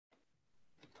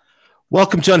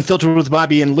Welcome to Unfiltered with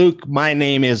Bobby and Luke. My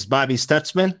name is Bobby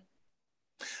Stutzman.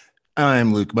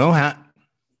 I'm Luke Mohat.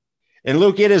 And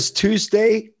Luke, it is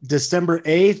Tuesday, December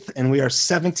 8th, and we are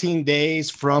 17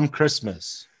 days from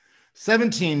Christmas.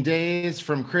 17 days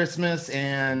from Christmas,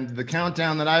 and the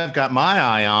countdown that I've got my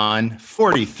eye on,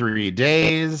 43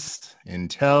 days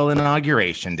until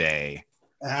Inauguration Day.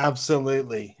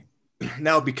 Absolutely.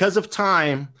 Now, because of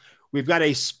time, we've got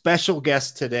a special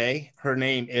guest today. Her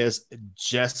name is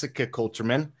Jessica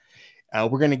Coulterman.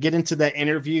 We're going to get into that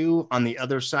interview on the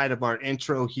other side of our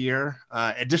intro here.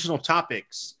 Additional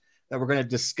topics that we're going to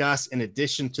discuss in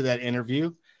addition to that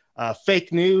interview.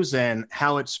 Fake news and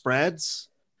how it spreads.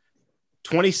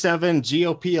 27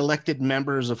 GOP elected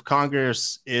members of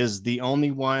Congress is the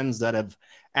only ones that have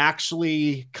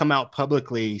actually come out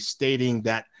publicly stating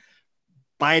that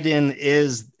Biden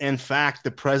is, in fact,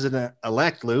 the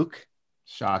president-elect, Luke.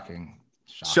 Shocking.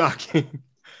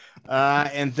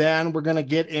 And then we're going to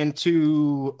get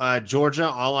into Georgia.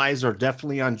 All eyes are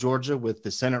definitely on Georgia with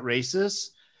the Senate races.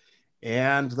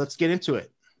 And let's get into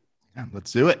it. Yeah,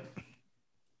 let's do it.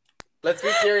 Let's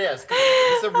be serious.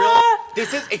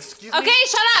 Excuse me. Okay,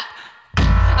 shut up.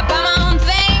 I buy my own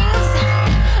things.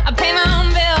 I pay my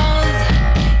own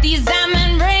bills. These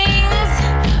diamond rings,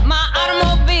 my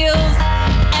automobiles,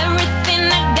 everything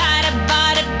I got, I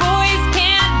bought it. Boys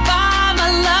can't buy my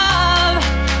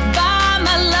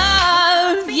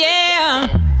love, yeah.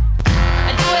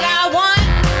 I do what I want.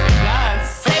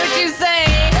 Yes. Say what you say.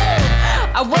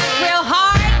 I work real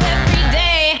hard every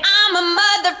day. I'm a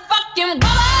motherfucking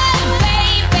woman,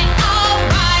 baby,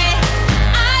 alright.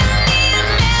 I don't need a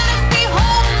man to be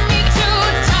holding me too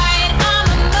tight. I'm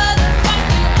a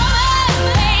motherfucking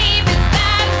woman, baby,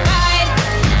 that's right.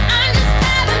 I'm just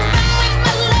having fun with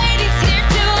my ladies here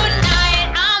tonight.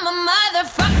 I'm a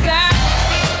motherfucker.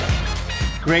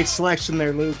 Great selection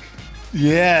there, Luke.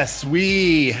 Yes,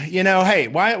 hey,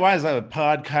 why is a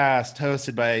podcast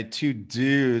hosted by two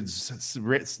dudes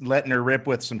letting her rip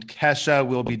with some Kesha?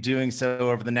 We'll be doing so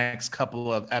over the next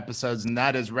couple of episodes, and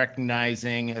that is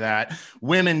recognizing that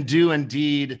women do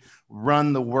indeed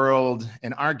run the world,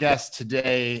 and our guest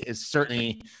today is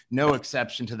certainly no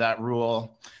exception to that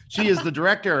rule. She is the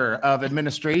Director of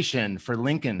Administration for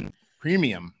Lincoln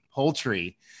Premium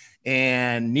Poultry,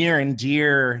 and near and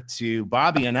dear to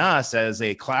Bobby and us as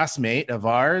a classmate of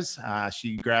ours.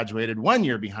 She graduated 1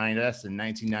 year behind us in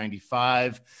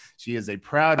 1995. She is a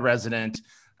proud resident,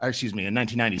 in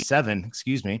 1997,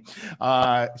 excuse me.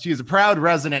 She is a proud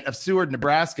resident of Seward,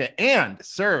 Nebraska, and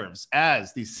serves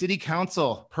as the city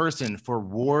council person for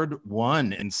Ward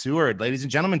 1 in Seward. Ladies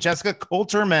and gentlemen, Jessica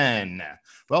Coulterman.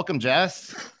 Welcome,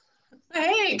 Jess.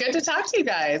 Hey, good to talk to you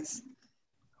guys.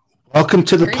 Welcome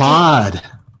to the pod.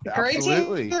 Great to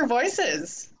hear your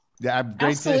voices. Yeah,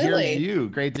 great to hear you.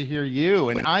 Great to hear you.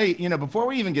 And before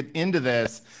we even get into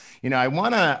this, I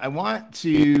want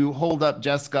to hold up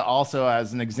Jessica also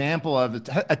as an example of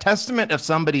a testament of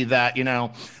somebody that,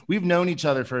 we've known each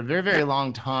other for a very, very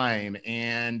long time.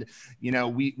 And,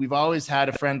 we've always had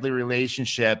a friendly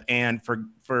relationship. And for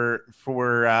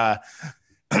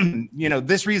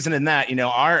this reason and that,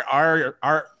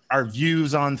 our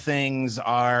views on things,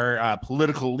 our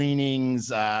political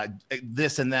leanings,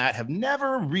 this and that have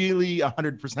never really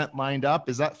 100% lined up.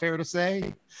 Is that fair to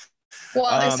say?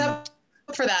 Well, except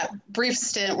for that brief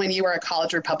stint when you were a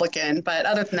college Republican, but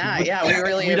other than that, yeah,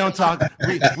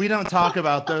 we don't talk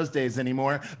about those days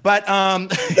anymore. But I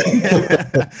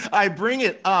bring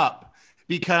it up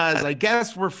because I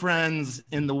guess we're friends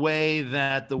in the way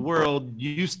that the world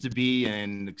used to be,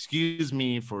 and excuse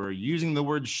me for using the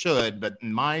word should, but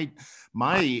in my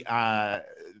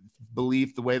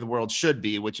belief, the way the world should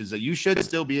be, which is that you should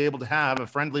still be able to have a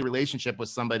friendly relationship with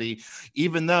somebody,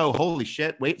 even though, holy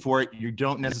shit, wait for it, you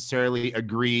don't necessarily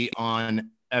agree on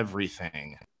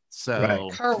everything. So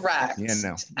right. Correct.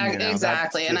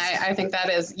 Exactly. And I think that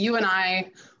is, you and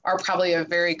I are probably a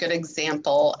very good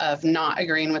example of not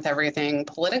agreeing with everything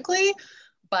politically,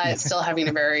 but still having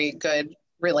a very good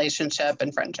relationship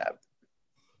and friendship.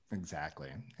 Exactly.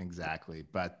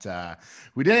 But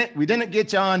we didn't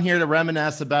get you on here to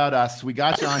reminisce about us. We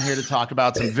got you on here to talk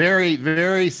about some very,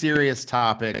 very serious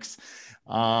topics.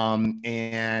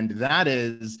 And that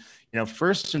is,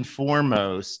 first and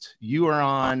foremost, you are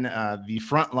on the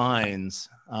front lines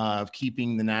of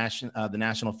keeping the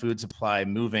national food supply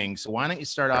moving. So why don't you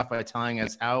start off by telling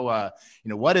us how,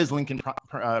 what is Lincoln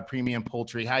Premium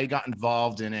Poultry, how you got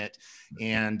involved in it,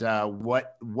 and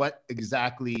what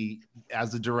exactly,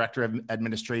 as the Director of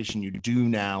Administration, you do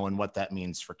now, and what that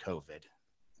means for COVID.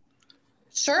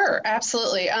 Sure,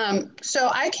 absolutely.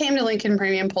 So I came to Lincoln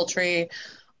Premium Poultry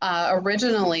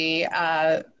originally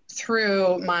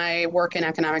through my work in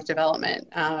economic development.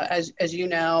 As you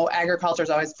know, agriculture has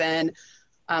always been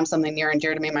something near and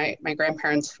dear to me. My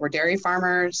grandparents were dairy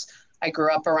farmers. I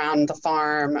grew up around the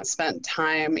farm, spent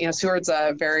time, Seward's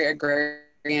a very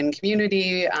agrarian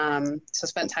community, so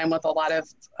spent time with a lot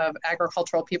of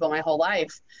agricultural people my whole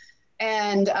life.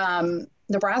 And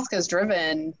Nebraska is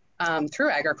driven through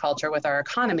agriculture with our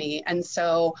economy. And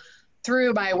so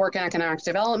through my work in economic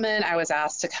development, I was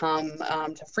asked to come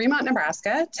to Fremont,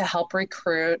 Nebraska to help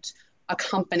recruit a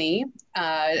company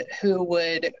who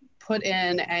would put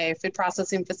in a food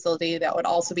processing facility that would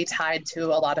also be tied to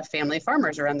a lot of family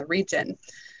farmers around the region.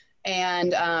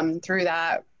 And through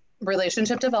that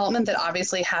relationship development that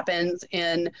obviously happens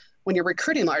when you're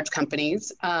recruiting large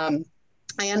companies,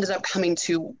 I ended up coming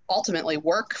to ultimately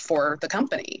work for the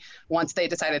company once they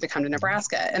decided to come to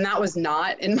Nebraska. And that was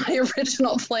not in my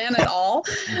original plan at all.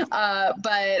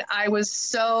 But I was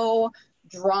so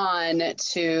drawn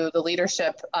to the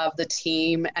leadership of the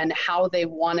team and how they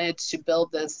wanted to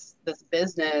build this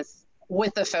business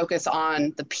with the focus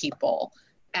on the people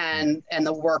and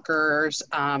the workers,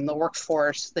 the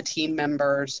workforce, the team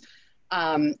members.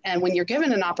 And when you're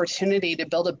given an opportunity to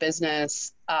build a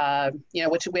business,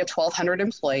 which we have 1,200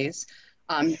 employees,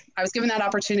 I was given that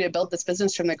opportunity to build this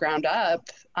business from the ground up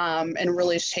and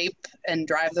really shape and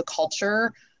drive the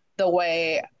culture the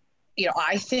way,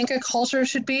 I think a culture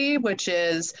should be, which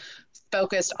is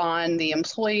focused on the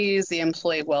employees, the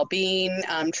employee well-being,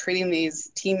 treating these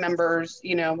team members,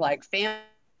 like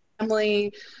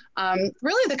family.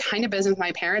 Really the kind of business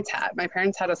my parents had. My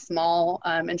parents had a small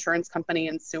insurance company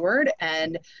in Seward,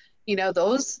 and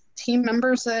those team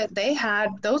members that they had,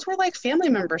 those were like family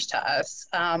members to us.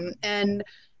 And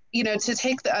to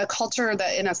take a culture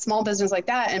that in a small business like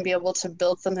that and be able to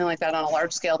build something like that on a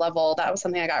large scale level, that was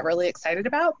something I got really excited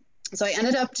about. So I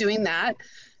ended up doing that,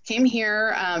 came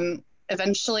here,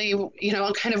 eventually,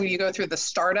 kind of you go through the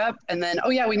startup and then,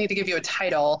 we need to give you a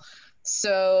title.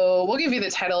 So we'll give you the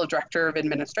title of Director of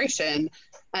Administration.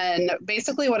 And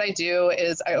basically what I do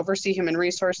is I oversee human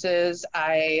resources.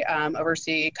 I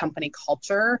oversee company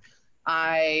culture.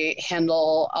 I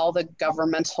handle all the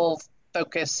governmental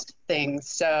focused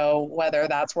things. So whether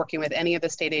that's working with any of the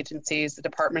state agencies, the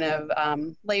Department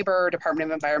of Labor, Department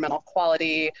of Environmental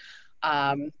Quality,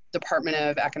 Department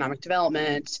of Economic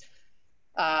Development,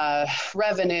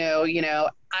 revenue,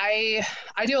 I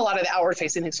do a lot of the outward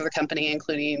facing things for the company,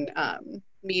 including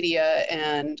media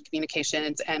and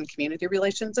communications and community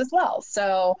relations as well.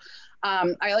 So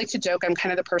I like to joke I'm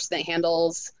kind of the person that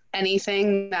handles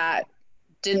anything that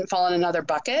didn't fall in another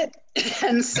bucket.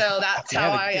 And so that's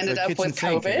how I ended up with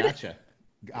COVID. Sink, gotcha.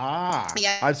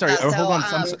 Yeah. I'm sorry. So, hold on.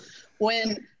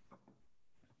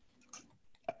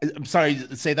 I'm sorry.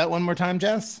 Say that one more time,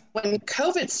 Jess. When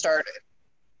COVID started.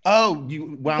 Oh,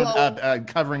 you wound up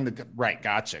covering the right.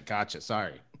 Gotcha.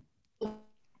 Sorry.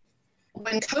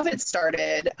 When COVID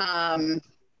started,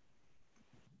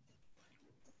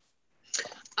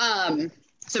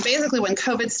 so basically when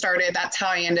COVID started, that's how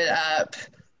I ended up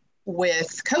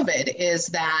with COVID, is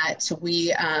that we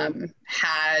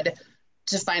had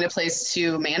to find a place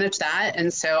to manage that.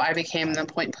 And so I became the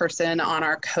point person on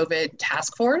our COVID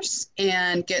task force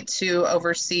and get to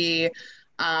oversee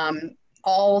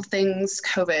all things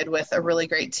COVID with a really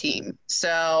great team.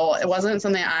 So it wasn't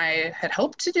something I had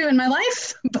hoped to do in my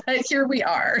life, but here we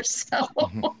are. So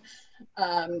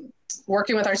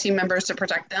working with our team members to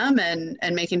protect them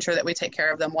and making sure that we take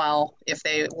care of them well if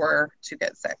they were to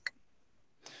get sick.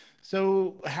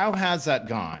 So how has that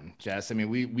gone, Jess? I mean,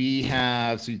 we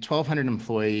have 1,200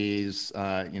 employees,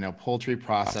 poultry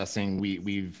processing.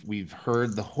 We've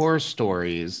heard the horror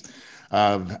stories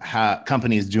of how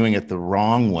companies doing it the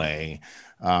wrong way.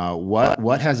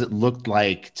 What has it looked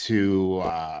like to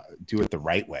do it the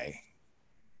right way?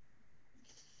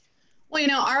 Well,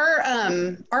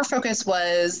 our focus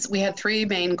was, we had three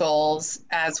main goals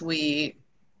as we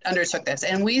undertook this,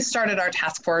 and we started our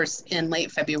task force in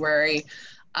late February,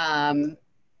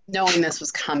 knowing this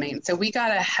was coming. So we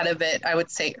got ahead of it, I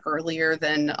would say, earlier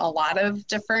than a lot of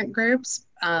different groups.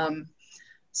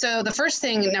 So the first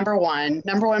thing, number one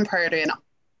priority in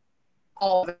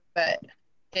all of it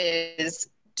is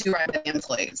do right by the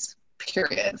employees,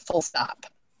 period, full stop.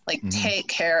 Take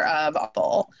care of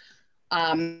people.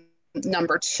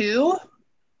 Number two,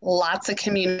 lots of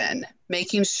communication,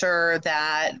 making sure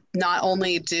that not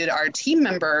only did our team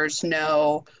members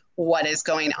know what is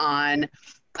going on,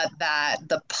 but that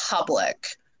the public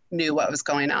knew what was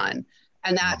going on.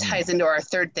 And that ties into our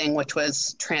third thing, which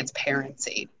was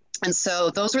transparency. And so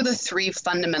those were the three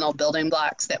fundamental building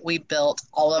blocks that we built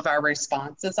all of our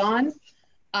responses on.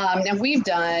 And we've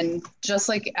done, just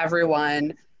like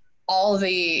everyone, all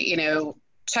the,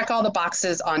 check all the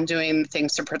boxes on doing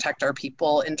things to protect our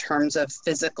people in terms of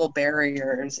physical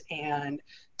barriers and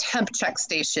temp check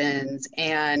stations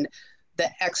and the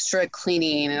extra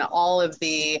cleaning and all of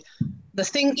the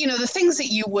things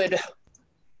that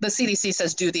the CDC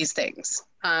says do these things.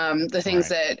 The things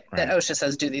that OSHA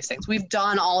says do these things. We've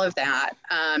done all of that,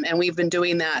 and we've been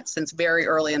doing that since very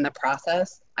early in the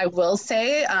process. I will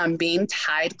say being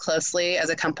tied closely as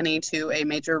a company to a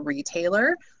major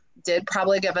retailer did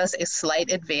probably give us a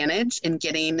slight advantage in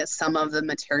getting some of the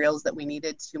materials that we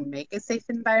needed to make a safe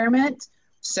environment.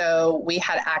 So we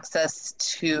had access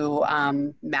to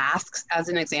masks, as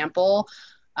an example.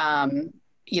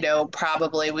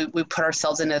 Probably we put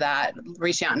ourselves into that,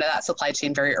 reaching out into that supply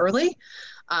chain very early.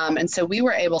 And so we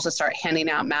were able to start handing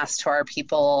out masks to our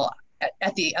people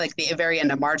at the very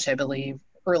end of March, I believe,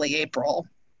 early April,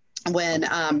 when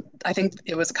I think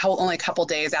it was only a couple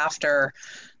days after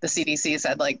the CDC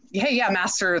said, like, hey, yeah,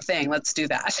 masks are a thing, let's do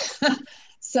that.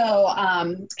 So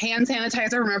hand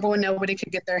sanitizer, remember when nobody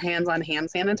could get their hands on hand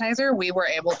sanitizer? We were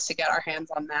able to get our hands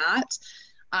on that.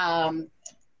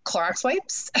 Clorox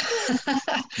wipes.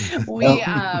 We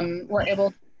were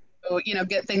able to,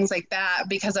 get things like that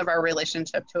because of our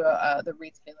relationship to the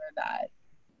retailer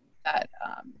that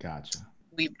Gotcha.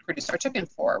 we produce our chicken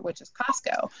for, which is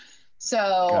Costco. So,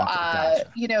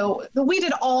 Gotcha. We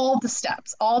did all the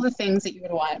steps, all the things that you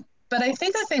would want. But I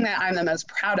think the thing that I'm the most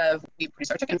proud of, we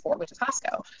produce our chicken for, which is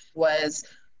Costco, was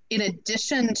in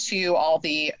addition to all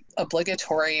the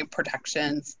obligatory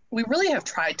protections, we really have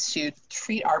tried to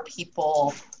treat our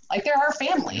people like they're our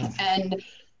family and,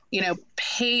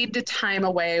 paid time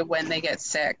away when they get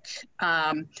sick.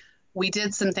 We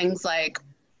did some things like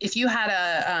if you had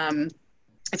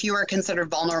if you were considered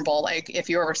vulnerable, like if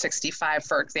you were over 65,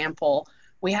 for example,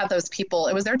 we had those people,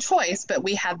 it was their choice, but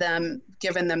we had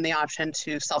given them the option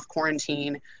to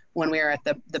self-quarantine when we were at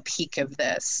the peak of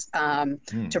this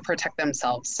to protect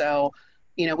themselves. So,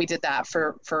 we did that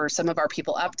for some of our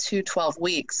people up to 12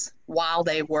 weeks while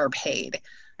they were paid.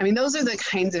 I mean, those are the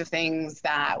kinds of things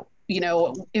that,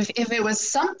 if it was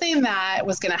something that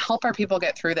was going to help our people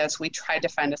get through this, we tried to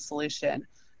find a solution.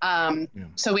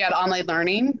 So we had online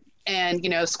learning. And,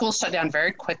 schools shut down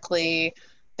very quickly.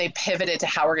 They pivoted to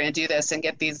how we're going to do this and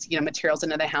get these, materials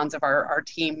into the hands of our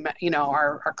team,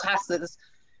 our classes.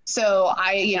 So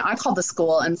I called the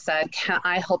school and said, can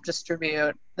I help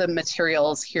distribute the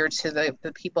materials here to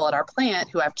the people at our plant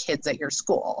who have kids at your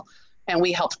school? And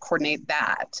we helped coordinate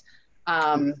that.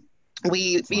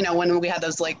 When we had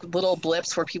those little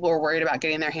blips where people were worried about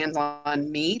getting their hands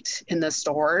on meat in the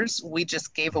stores, we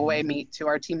just gave away meat to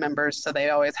our team members so they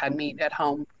always had meat at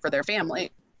home for their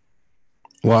family.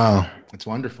 Wow. That's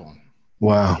wonderful.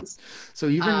 Wow. So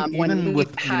even when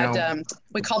with,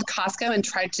 we called Costco and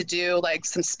tried to do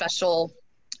some special,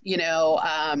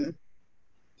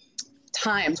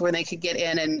 times where they could get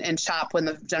in and shop when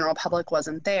the general public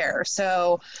wasn't there.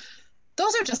 So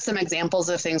those are just some examples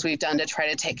of things we've done to try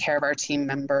to take care of our team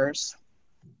members.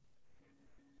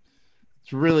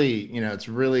 It's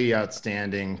really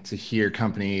outstanding to hear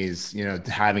companies,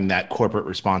 having that corporate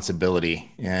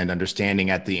responsibility and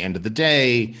understanding at the end of the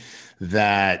day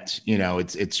that,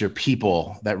 it's your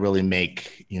people that really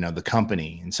make, the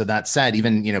company. And so that said,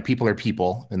 even, people are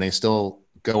people and they still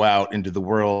go out into the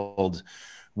world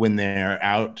when they're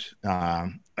out,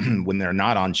 when they're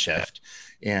not on shift.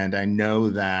 And I know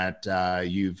that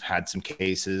you've had some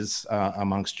cases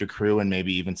amongst your crew and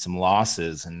maybe even some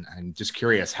losses. And I'm just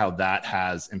curious how that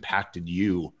has impacted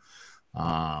you.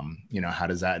 How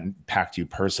does that impact you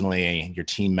personally, your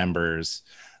team members?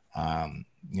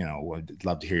 Would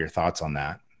love to hear your thoughts on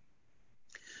that.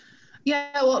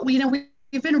 Yeah, well,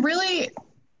 we've been really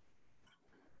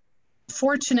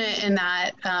fortunate in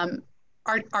that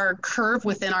our curve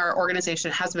within our organization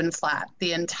has been flat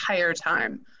the entire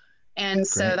time. And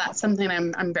so Great. That's something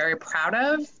I'm very proud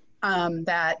of,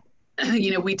 that,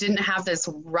 we didn't have this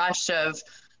rush of,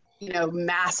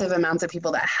 massive amounts of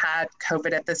people that had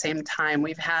COVID at the same time.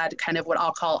 We've had kind of what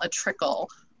I'll call a trickle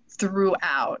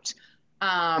throughout.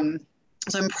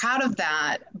 So I'm proud of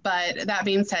that. But that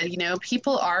being said,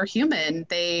 people are human.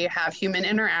 They have human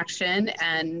interaction.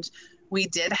 And we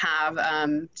did have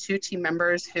 2 team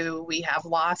members who we have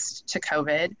lost to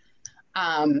COVID.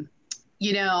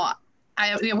 We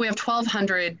have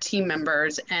 1,200 team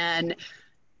members, and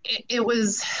it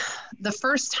was the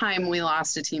first time we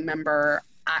lost a team member.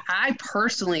 I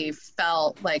personally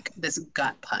felt like this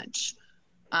gut punch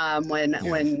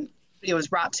when it was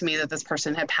brought to me that this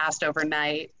person had passed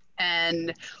overnight.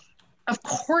 And of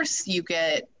course you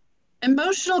get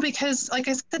emotional because, like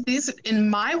I said, in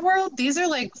my world, these are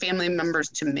like family members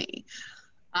to me.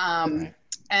 Right.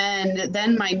 And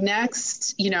then my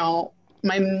next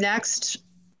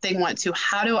thing went to,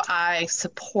 how do I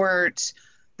support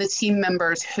the team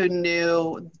members who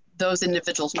knew those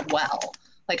individuals well?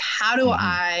 Like, how do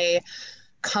I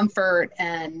comfort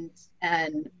and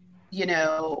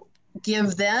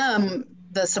give them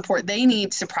the support they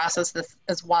need to process this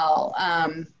as well?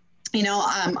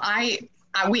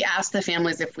 We asked the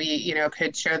families if we,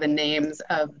 could share the names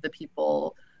of the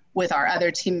people with our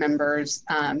other team members,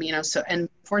 and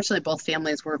fortunately both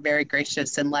families were very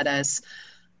gracious and let us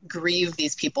grieve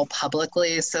these people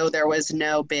publicly. So there was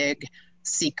no big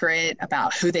secret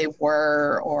about who they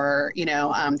were, or,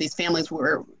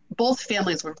 both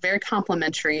families were very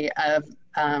complimentary of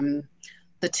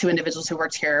the two individuals who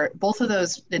worked here. Both of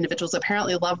those individuals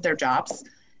apparently loved their jobs.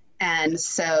 And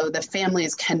so the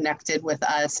families connected with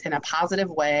us in a positive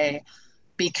way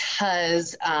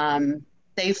because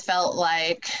they felt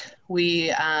like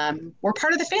we were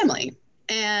part of the family.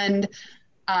 And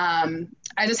I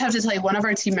just have to tell you, one of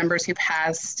our team members who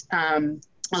passed,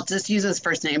 I'll just use his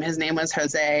first name. His name was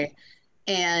Jose.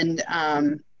 And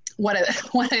one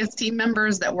of his team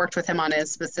members that worked with him on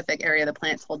his specific area of the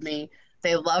plant told me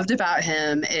they loved about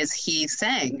him is he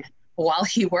sang while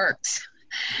he worked.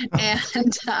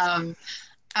 And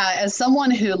as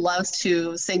someone who loves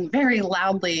to sing very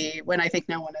loudly when I think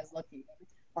no one is looking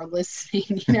or listening,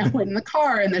 in the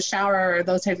car, in the shower,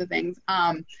 those types of things,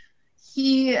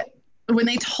 when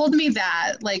they told me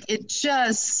that, like,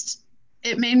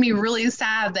 it made me really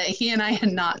sad that he and I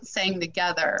had not sang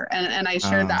together. And I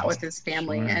shared that with his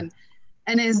family. Sure.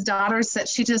 And his daughter said,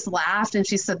 she just laughed and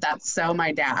she said, "That's so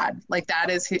my dad. Like, that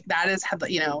is how,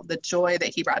 the joy that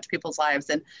he brought to people's lives."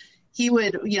 And he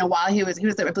would, while he was,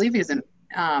 I believe he was in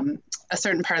a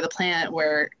certain part of the plant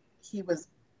where he was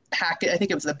I think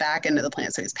it was the back end of the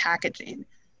plant. So he was packaging.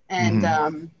 And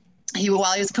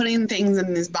while he was putting things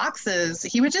in these boxes,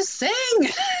 he would just sing.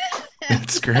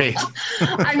 That's great.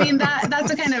 I mean, that's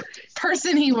the kind of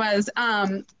person he was.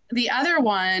 The other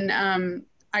one,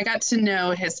 I got to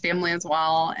know his family as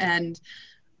well. And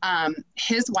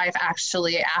his wife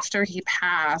actually, after he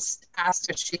passed, asked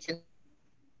if she could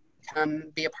come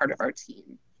be a part of our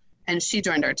team. And she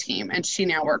joined our team, and she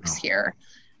now works here.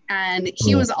 And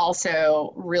he was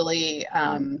also really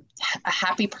a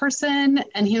happy person.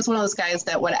 And he was one of those guys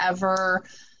that whatever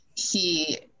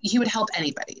he would help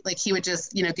anybody. Like, he would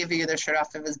just, give you the shirt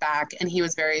off of his back. And he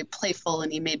was very playful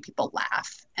and he made people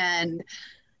laugh. And,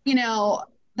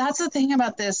 that's the thing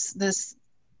about this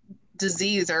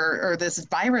disease or this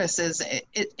virus is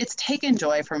it's taken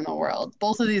joy from the world.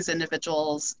 Both of these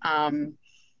individuals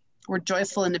were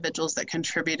joyful individuals that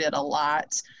contributed a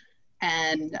lot.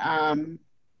 And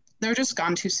they're just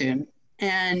gone too soon.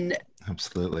 And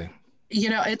absolutely,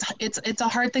 it's a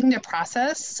hard thing to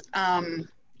process.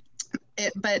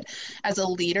 But as a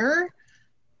leader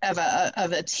of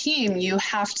a team, you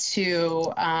have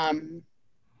to,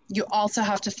 you also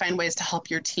have to find ways to help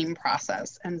your team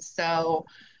process. And so,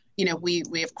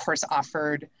 we of course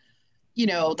offered,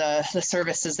 the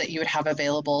services that you would have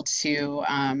available to,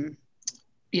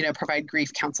 provide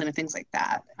grief counseling and things like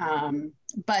that.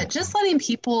 But just letting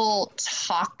people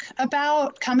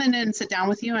come in and sit down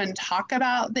with you and talk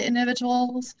about the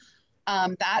individuals,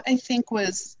 that I think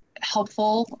was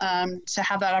helpful, to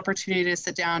have that opportunity to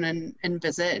sit down and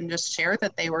visit and just share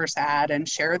that they were sad and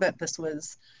share that this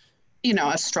was,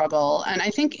 a struggle. And I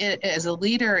think as a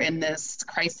leader in this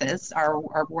crisis, our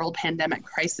world pandemic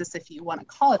crisis, if you want to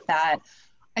call it that,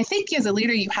 I think as a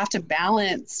leader, you have to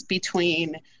balance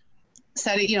between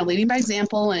leading by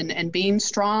example and being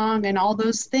strong and all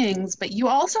those things, but you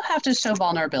also have to show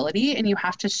vulnerability and you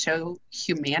have to show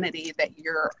humanity, that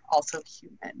you're also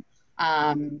human.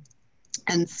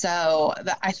 And so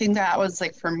I think that was,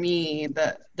 like, for me,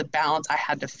 the balance I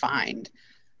had to find,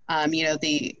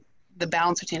 the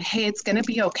balance between, hey, it's going to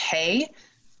be okay,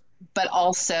 but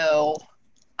also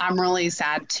I'm really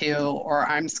sad too, or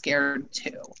I'm scared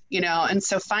too, and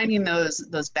so finding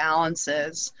those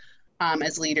balances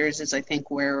as leaders is, I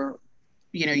think, where,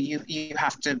 you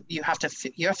have to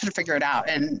figure it out.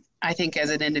 And I think as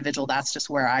an individual, that's just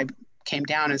where I came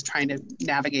down, is trying to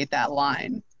navigate that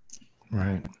line.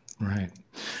 Right.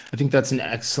 I think that's an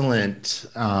excellent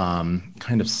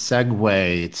kind of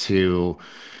segue to,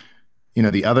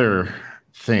 the other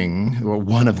thing, or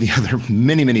one of the other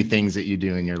many, many things that you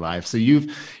do in your life. So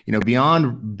you've,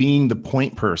 beyond being the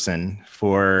point person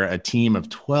for a team of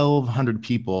 1,200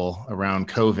 people around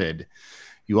COVID,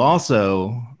 you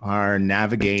also are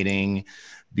navigating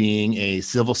being a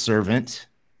civil servant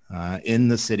in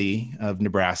the city of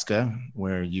Nebraska,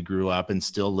 where you grew up and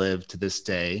still live to this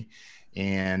day.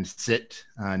 and sit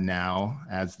now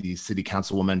as the city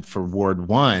councilwoman for Ward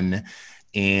 1.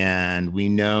 And we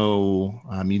know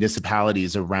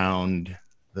municipalities around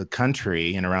the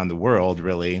country and around the world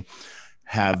really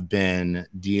have been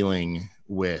dealing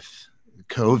with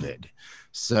COVID.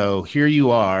 So here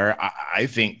you are, I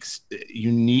think,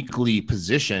 uniquely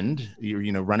positioned.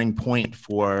 You're, running point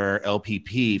for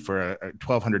LPP for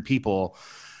 1,200 people.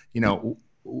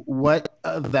 What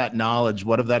of that knowledge,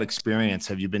 what of that experience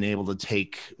have you been able to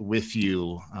take with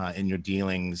you in your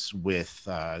dealings with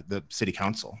the city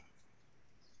council?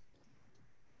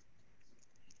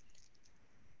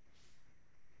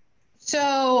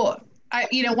 So,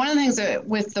 one of the things that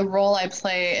with the role I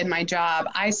play in my job,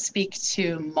 I speak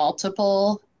to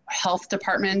multiple health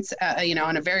departments,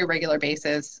 on a very regular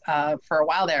basis. For a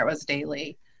while there, it was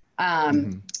daily.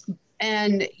 And,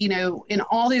 in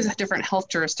all these different health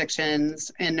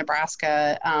jurisdictions in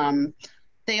Nebraska,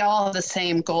 they all have the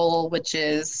same goal, which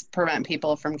is prevent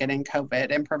people from getting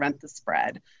COVID and prevent the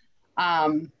spread.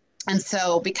 And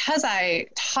so because I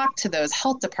talk to those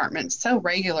health departments so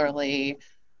regularly,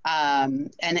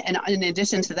 and in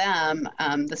addition to them,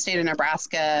 the state of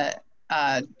Nebraska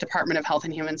Department of Health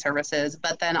and Human Services,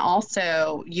 but then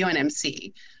also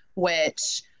UNMC,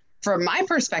 which from my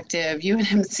perspective,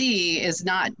 UNMC is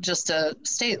not just a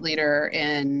state leader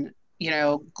in,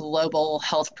 global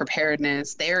health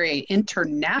preparedness. They're an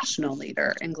international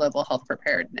leader in global health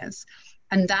preparedness.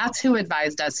 And that's who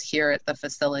advised us here at the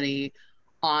facility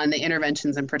on the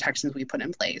interventions and protections we put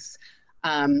in place.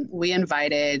 We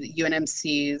invited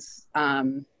UNMC's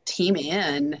team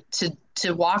in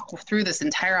to walk through this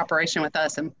entire operation with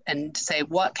us and say,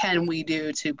 what can we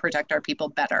do to protect our people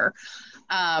better?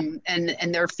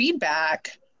 And their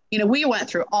feedback, we went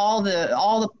through all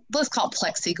the let's call it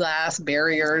plexiglass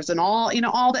barriers and all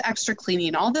the extra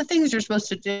cleaning, all the things you're supposed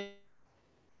to do.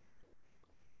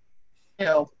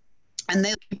 And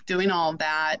they keep doing all of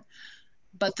that.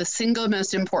 But the single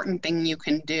most important thing you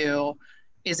can do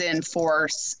is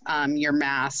enforce your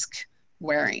mask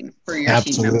wearing for your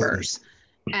team members.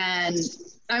 And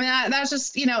I mean, that's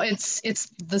just,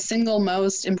 it's the single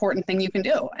most important thing you can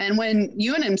do. And when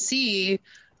UNMC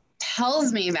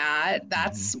tells me that,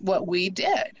 that's what we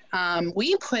did.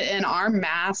 We put in our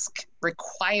mask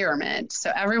requirement.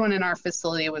 So everyone in our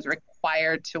facility was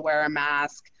required to wear a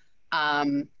mask.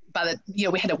 But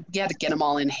we had to get them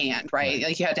all in hand, right?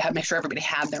 Like you had to make sure everybody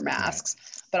had their masks.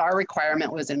 Right. But our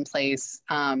requirement was in place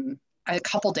a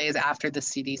couple days after the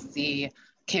CDC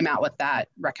came out with that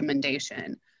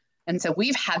recommendation. And so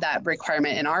we've had that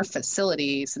requirement in our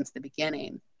facility since the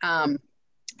beginning. The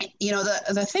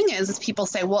thing is people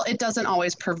say, well, it doesn't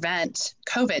always prevent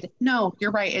COVID. No,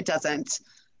 you're right, it doesn't.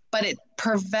 But it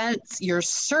prevents your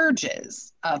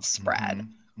surges of spread.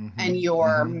 And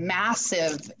your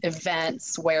massive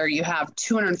events where you have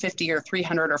 250 or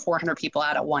 300 or 400 people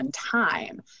out at one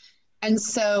time. And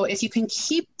so if you can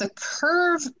keep the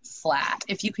curve flat,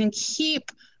 if you can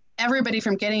keep everybody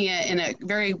from getting it in a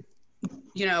very,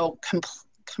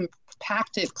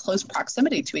 compacted, close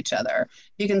proximity to each other,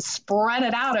 you can spread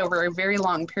it out over a very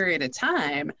long period of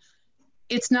time,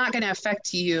 it's not going to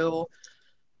affect you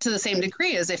to the same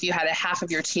degree as if you had a half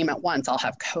of your team at once all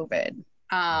have COVID.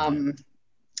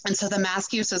 And so the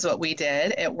mask use is what we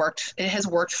did. It worked. It has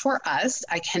worked for us.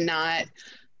 I cannot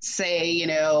say,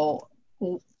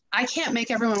 I can't make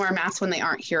everyone wear masks when they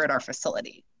aren't here at our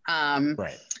facility.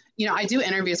 Right. I do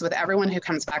interviews with everyone who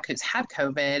comes back who's had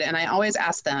COVID, and I always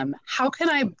ask them, how can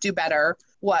I do better?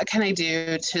 What can I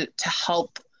do to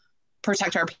help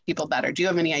protect our people better? Do you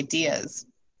have any ideas?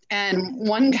 And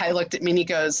one guy looked at me and he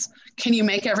goes, can you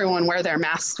make everyone wear their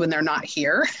masks when they're not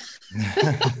here?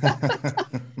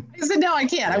 I said, no, I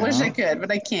can't. I wish I could,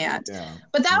 but I can't.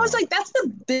 But that was that's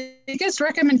the biggest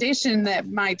recommendation that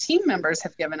my team members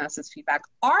have given us as feedback.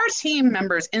 Our team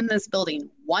members in this building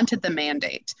wanted the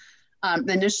mandate.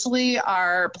 Initially,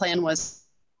 our plan was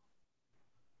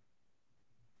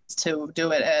to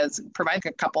do it as provide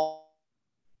a couple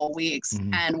weeks.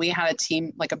 And we had a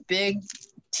team, like a big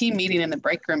team meeting in the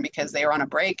break room because they were on a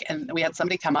break, and we had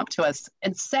somebody come up to us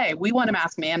and say, we want a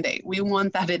mask mandate. We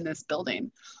want that in this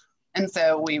building. And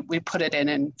so we put it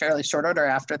in fairly short order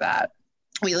after that.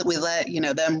 We let,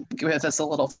 them give us a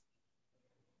little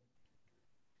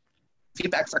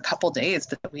feedback for a couple days,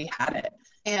 but we had it.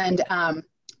 And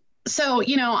so,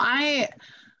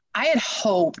 I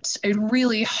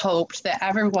really hoped that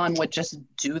everyone would just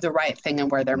do the right thing and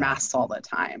wear their masks all the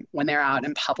time when they're out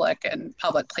in public and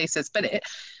public places. But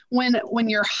when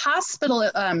your hospital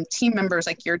team members,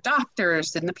 like your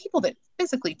doctors and the people that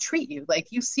physically treat you, like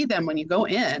you see them when you go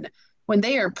in, when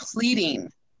they are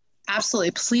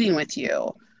absolutely pleading with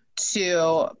you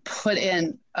to put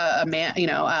in a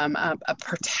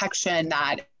protection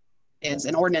that is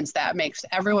an ordinance that makes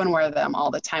everyone wear them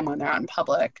all the time when they're out in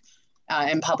public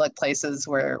places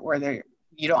where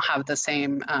you don't have the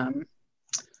same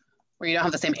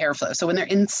airflow. So when they're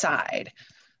inside,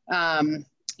 I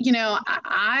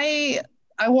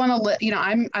want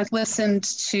to, I've listened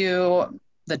to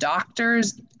the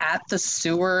doctors at the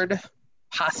Seward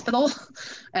Hospital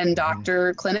and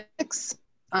doctor clinics.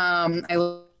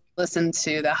 I listened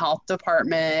to the health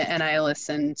department, and I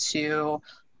listened to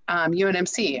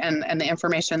UNMC and the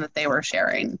information that they were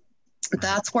sharing.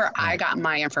 That's where I got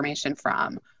my information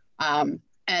from,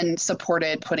 and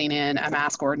supported putting in a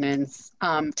mask ordinance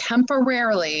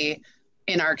temporarily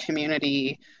in our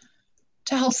community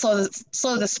to help slow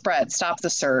the spread, stop the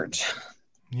surge.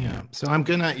 Yeah. So I'm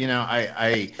gonna,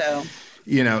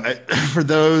 for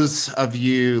those of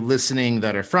you listening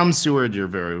that are from Seward, you're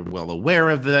very well aware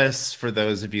of this. For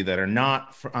those of you that are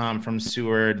not from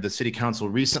Seward, the city council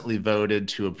recently voted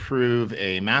to approve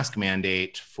a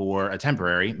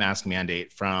temporary mask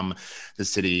mandate from the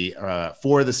city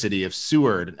for the city of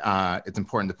Seward. It's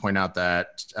important to point out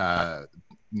that,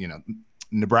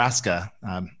 Nebraska,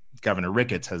 Governor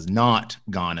Ricketts has not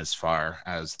gone as far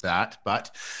as that,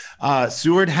 but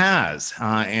Seward has.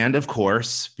 And of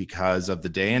course, because of the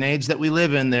day and age that we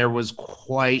live in, there was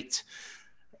quite,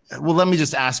 well, let me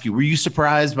just ask you, were you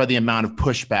surprised by the amount of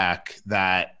pushback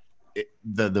that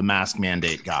the mask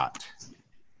mandate got?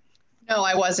 No,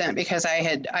 I wasn't, because I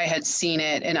had seen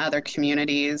it in other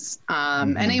communities,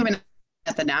 and even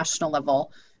at the national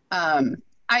level. I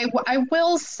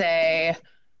will say,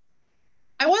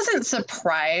 I wasn't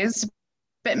surprised,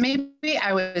 but maybe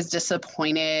I was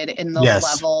disappointed in the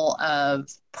level of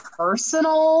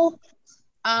personal,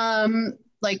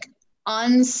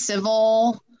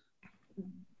 uncivil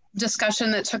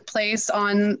discussion that took place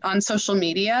on social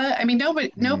media. I mean,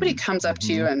 nobody comes up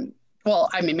to you and, well,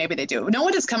 I mean, maybe they do. No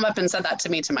one has come up and said that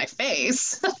to me to my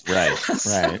face. Right,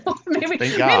 so right. Maybe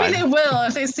they will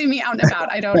if they see me out and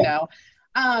about. I don't know.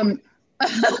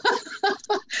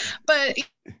 But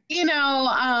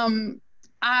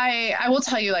I will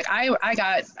tell you,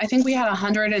 I think we had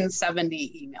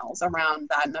 170 emails around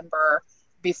that number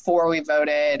before we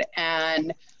voted,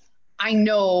 and I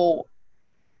know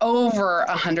over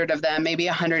 100 of them, maybe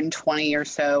 120 or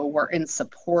so, were in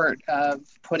support of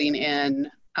putting in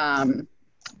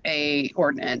a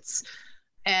ordinance.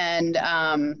 And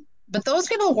but those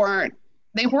people weren't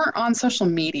on social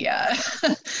media.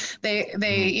 they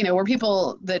were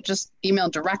people that just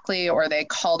emailed directly, or they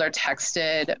called or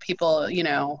texted people,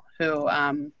 who,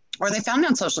 or they found me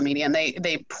on social media and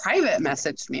they private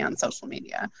messaged me on social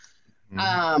media.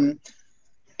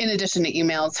 In addition to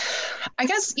emails. I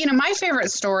guess, my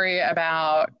favorite story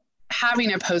about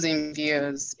having opposing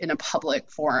views in a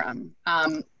public forum.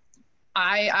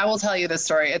 I will tell you this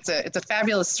story. It's a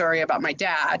fabulous story about my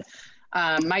dad.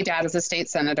 My dad is a state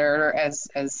senator,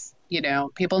 as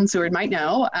people in Seward might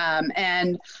know,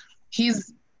 and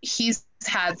he's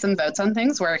had some votes on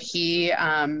things where he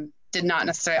did not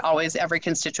necessarily always, every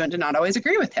constituent did not always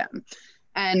agree with him.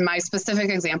 And my specific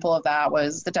example of that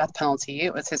was the death penalty.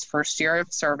 It was his first year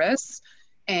of service,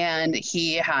 and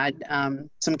he had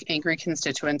some angry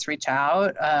constituents reach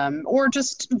out, or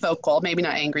just vocal, maybe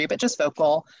not angry, but just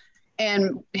vocal.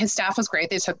 And his staff was great.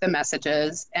 They took the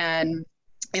messages, and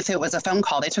if it was a phone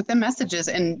call, they took the messages,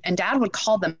 and Dad would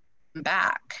call them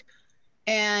back.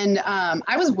 And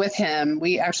I was with him.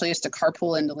 We actually used to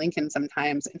carpool into Lincoln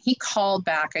sometimes, and he called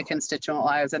back a constituent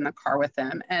while I was in the car with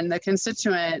him. And the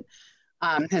constituent,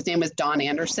 his name was Don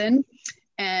Anderson.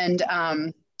 And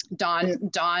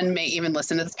Don may even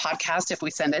listen to this podcast if we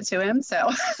send it to him.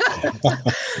 So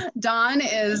Don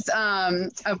is a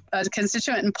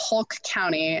constituent in Polk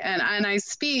County. And I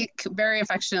speak very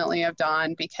affectionately of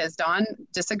Don because Don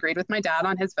disagreed with my dad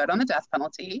on his vote on the death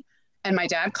penalty. And my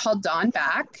dad called Don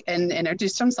back and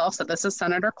introduced himself. So this is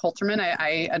Senator Coulterman.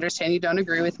 I understand you don't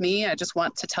agree with me. I just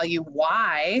want to tell you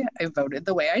why I voted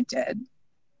the way I did.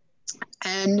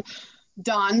 And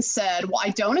Don said, well, I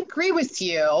don't agree with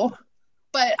you,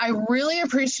 but I really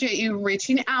appreciate you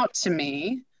reaching out to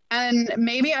me, and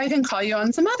maybe I can call you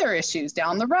on some other issues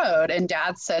down the road. And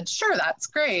Dad said, sure, that's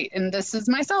great. And this is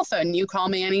my cell phone. You call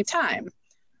me anytime.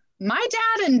 My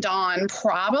dad and Don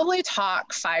probably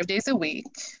talk 5 days a week.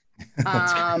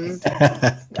 I've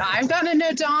gotten to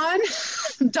know Don.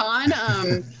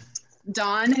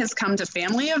 Don has come to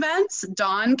family events.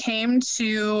 Don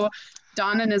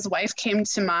and his wife came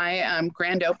to my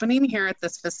grand opening here at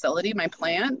this facility, my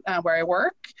plant where I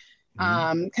work,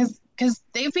 because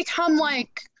they've become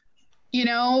like,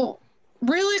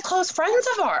 really close friends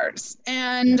of ours.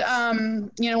 And,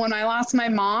 you know, when I lost my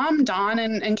mom, Dawn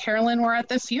and Carolyn were at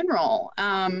the funeral.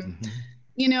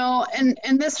 You know,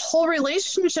 and this whole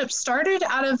relationship started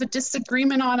out of a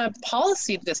disagreement on a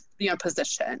policy,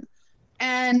 position.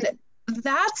 And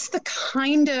that's the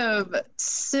kind of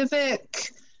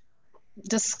civic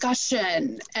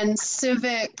discussion and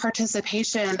civic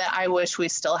participation that I wish we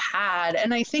still had.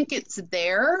 And I think it's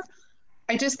there.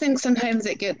 I just think sometimes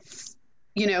it gets,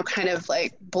 you know, kind of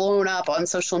like blown up on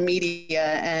social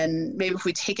media. And maybe if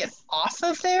we take it off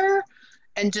of there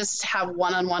and just have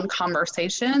one-on-one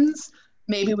conversations,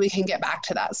 maybe we can get back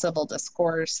to that civil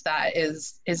discourse that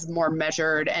is more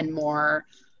measured and more,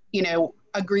 you know,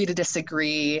 agree to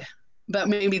disagree. But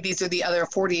maybe these are the other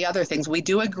 40 other things we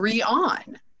do agree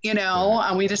on, you know,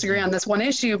 and we disagree on this one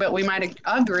issue, but we might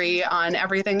agree on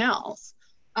everything else.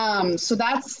 So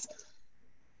that's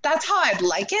how I'd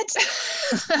like it,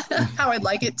 how I'd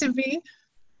like it to be.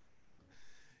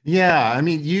 Yeah, I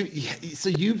mean,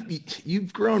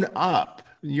 you've grown up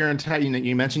your entire, you know,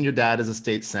 you mentioned your dad is a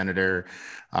state senator.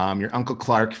 Your Uncle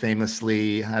Clark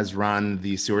famously has run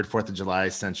the Seward 4th of July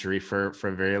Century for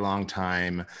a very long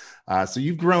time. So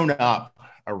you've grown up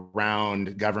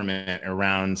around government,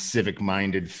 around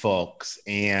civic-minded folks,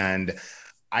 and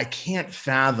I can't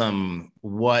fathom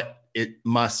what it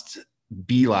must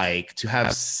be like to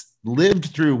have lived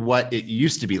through what it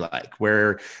used to be like,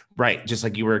 where, right, just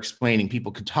like you were explaining,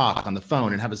 people could talk on the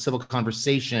phone and have a civil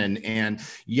conversation, and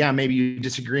yeah, maybe you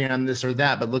disagree on this or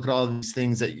that, but look at all these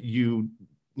things that you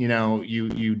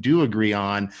do agree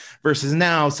on, versus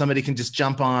now somebody can just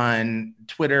jump on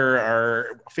Twitter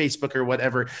or Facebook or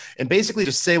whatever and basically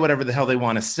just say whatever the hell they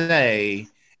want to say.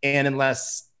 And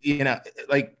unless, you know,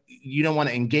 like, you don't want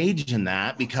to engage in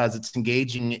that because it's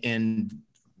engaging in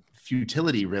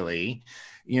futility, really.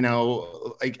 You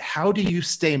know, like, how do you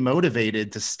stay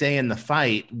motivated to stay in the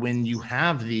fight when you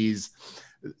have this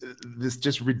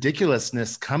just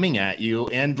ridiculousness coming at you?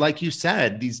 And like you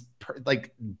said, these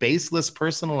like baseless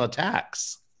personal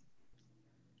attacks.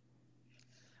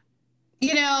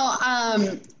 You know,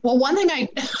 well, one thing I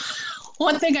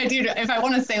do, if I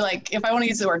want to say, like, if I want to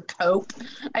use the word cope,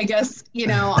 I guess, you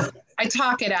know, I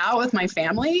talk it out with my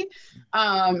family.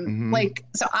 Like,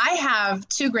 so I have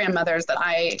two grandmothers that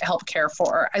I help care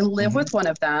for. I live with one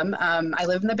of them. I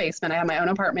live in the basement. I have my own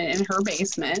apartment in her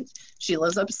basement. She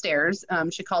lives upstairs.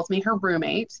 She calls me her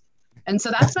roommate. And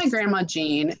so that's my grandma,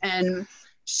 Jean. And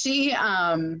she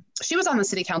was on the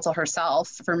city council herself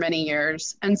for many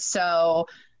years. And so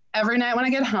every night when I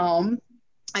get home,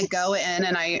 I go in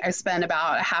and I spend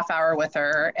about a half hour with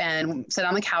her and sit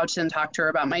on the couch and talk to her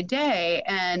about my day.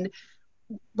 And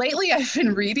lately I've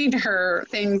been reading her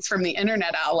things from the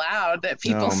internet out loud that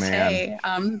people say,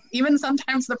 even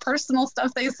sometimes the personal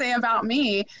stuff they say about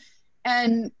me.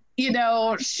 And, you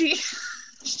know, she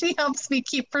helps me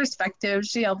keep perspective.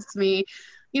 She helps me,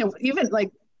 you know, even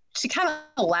like, she kind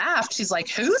of laughed. She's like,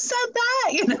 who said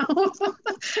that? You know?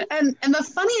 and the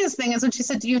funniest thing is when she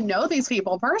said, do you know these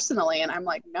people personally? And I'm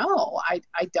like, no, I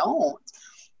don't.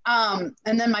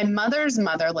 And then my mother's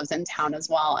mother lives in town as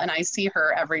well. And I see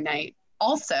her every night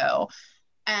also.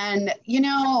 And, you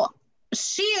know,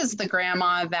 she is the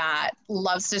grandma that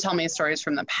loves to tell me stories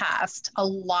from the past. A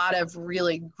lot of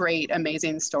really great,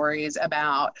 amazing stories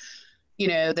about, you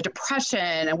know, the Depression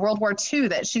and World War II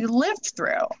that she lived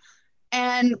through.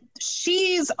 And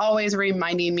she's always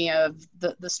reminding me of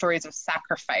the stories of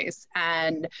sacrifice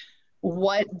and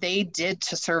what they did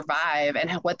to survive and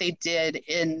what they did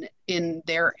in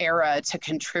their era to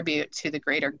contribute to the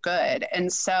greater good.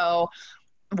 And so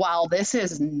while this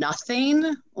is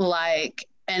nothing like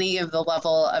any of the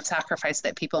level of sacrifice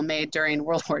that people made during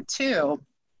World War II,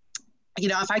 you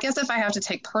know, if I have to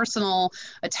take personal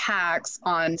attacks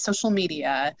on social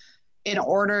media in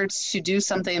order to do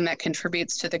something that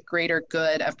contributes to the greater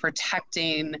good of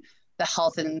protecting the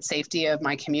health and safety of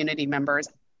my community members,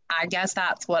 I guess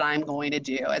that's what I'm going to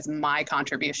do as my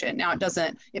contribution. Now,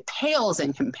 it pales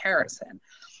in comparison,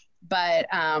 but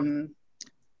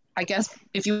I guess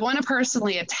if you want to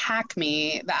personally attack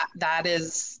me, that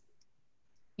is,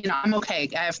 you know, I'm okay.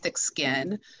 I have thick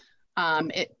skin.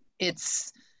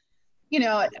 It's, you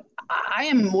know, I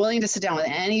am willing to sit down with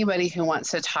anybody who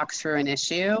wants to talk through an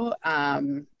issue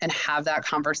and have that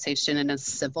conversation in a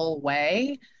civil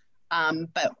way.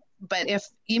 But if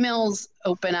emails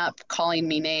open up calling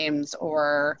me names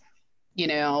or, you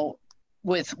know,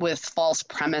 with false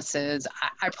premises,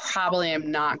 I probably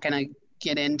am not going to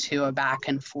get into a back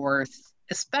and forth,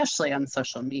 especially on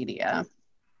social media.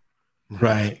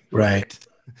 Right.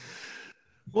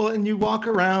 Well, and you walk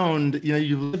around,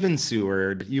 you live in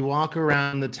Seward, you walk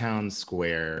around the town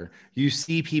square, you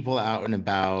see people out and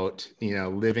about,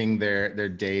 living their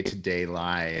day-to-day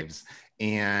lives.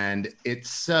 And it's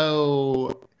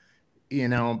so,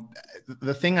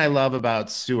 the thing I love about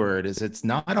Seward is it's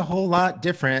not a whole lot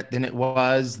different than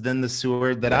the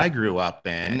Seward that I grew up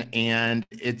in. And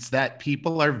it's that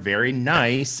people are very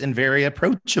nice and very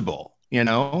approachable.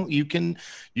 You can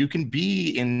be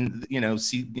in,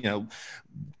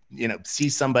 see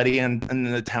somebody in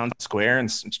the town square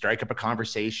and strike up a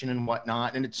conversation and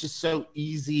whatnot. And it's just so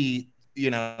easy,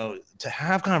 to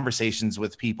have conversations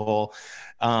with people.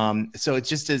 So it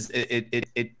just is,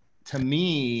 it to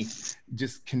me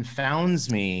just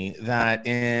confounds me that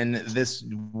in this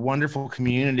wonderful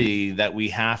community that we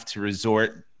have to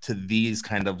resort to these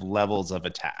kind of levels of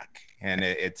attack. And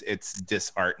it's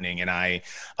disheartening. And I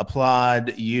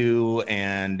applaud you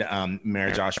and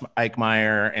Mayor Josh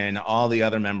Eichmeyer and all the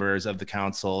other members of the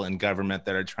council and government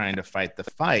that are trying to fight the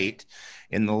fight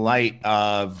in the light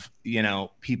of,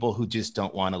 people who just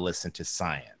don't want to listen to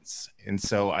science. And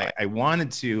so I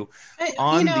wanted to,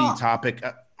 on the topic.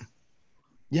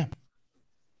 Yeah.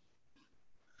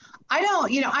 I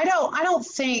don't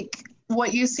think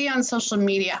what you see on social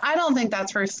media, I don't think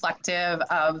that's reflective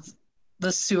of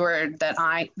the Seward that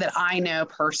I know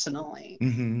personally.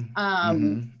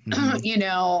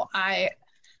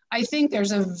 I think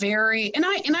there's a very, and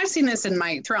I've seen this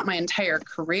throughout my entire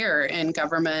career in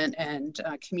government and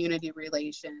community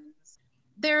relations.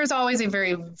 There's always a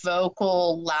very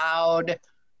vocal, loud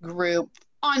group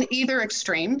on either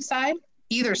side.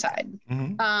 Sure.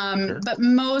 But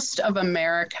most of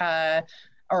America,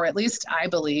 or at least I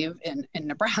believe in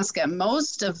Nebraska,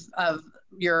 most of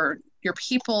your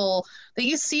people that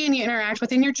you see and you interact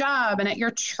with in your job and at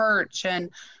your church and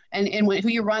who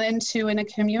you run into in a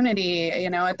community,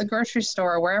 at the grocery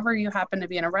store, wherever you happen to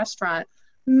be in a restaurant,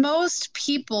 most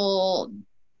people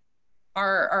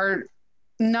are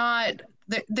not,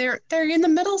 they're in the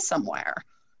middle somewhere.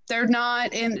 They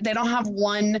don't have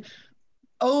one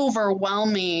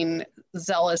overwhelming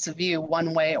zealous view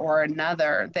one way or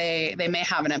another. They may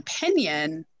have an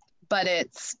opinion, but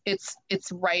it's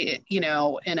right,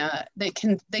 they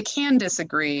can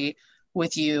disagree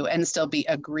with you and still be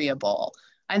agreeable.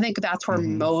 I think that's where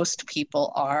most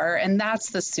people are, and that's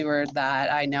the Seward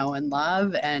that I know and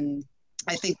love. And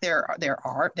I think there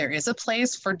is a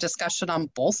place for discussion on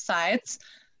both sides,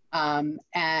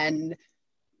 and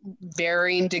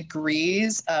varying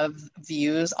degrees of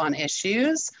views on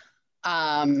issues.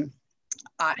 And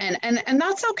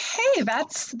that's okay.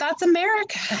 That's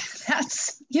America.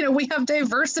 That's, we have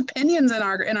diverse opinions in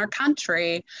our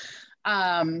country.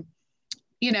 As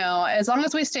long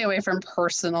as we stay away from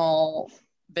personal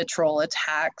vitriol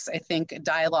attacks, I think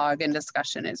dialogue and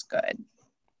discussion is good.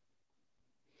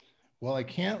 Well, I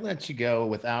can't let you go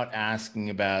without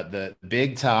asking about the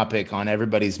big topic on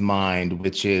everybody's mind,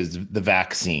 which is the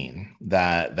vaccine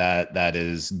that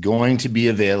is going to be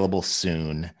available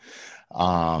soon.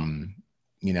 What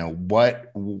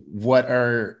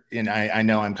are, and I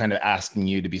know I'm kind of asking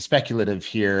you to be speculative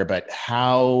here, but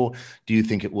how do you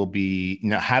think it will be,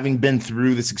 having been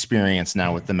through this experience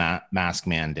now with the mask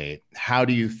mandate, how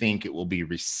do you think it will be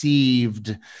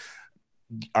received?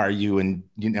 Are you and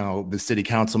the city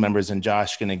council members and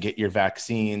Josh going to get your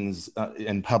vaccines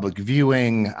in public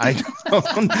viewing? I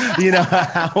don't,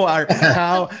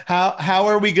 how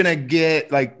are we going to get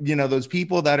those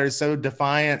people that are so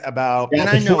defiant about? Yeah, and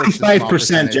I know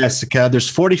 45%, Jessica.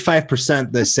 There's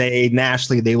 45% that say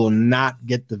nationally they will not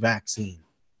get the vaccine.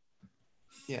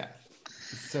 Yeah.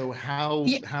 So how?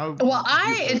 Well,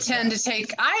 I intend to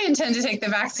take the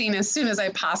vaccine as soon as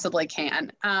I possibly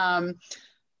can.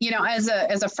 As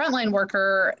a frontline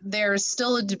worker, there's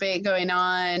still a debate going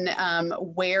on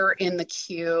where in the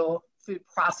queue food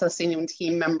processing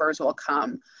team members will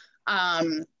come.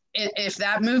 If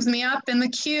that moves me up in the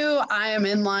queue, I am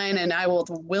in line and I will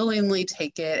willingly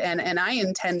take it. And I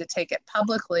intend to take it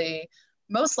publicly.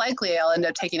 Most likely, I'll end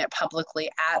up taking it publicly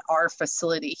at our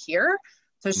facility here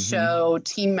to show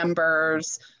team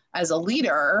members as a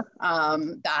leader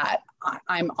that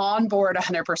I'm on board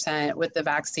 100% with the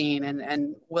vaccine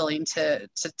and willing to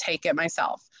take it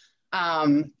myself.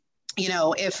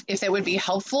 If it would be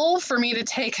helpful for me to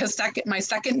take my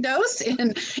second dose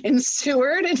in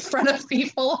Seward in front of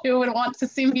people who would want to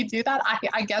see me do that,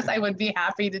 I guess I would be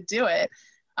happy to do it.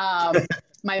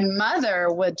 My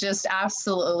mother would just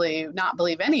absolutely not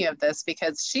believe any of this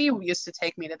because she used to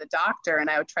take me to the doctor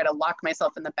and I would try to lock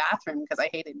myself in the bathroom because I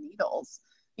hated needles.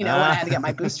 When I had to get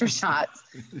my booster shots.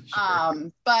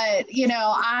 Sure. But,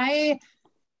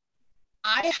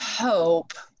 I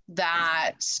hope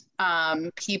that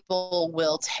people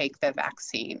will take the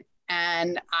vaccine.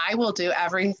 And I will do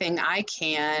everything I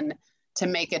can to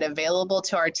make it available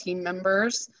to our team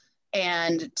members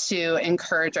and to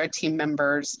encourage our team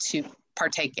members to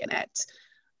partake in it.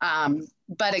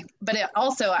 But it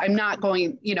also, I'm not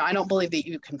going, I don't believe that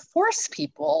you can force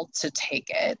people to take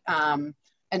it.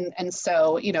 And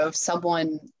so, if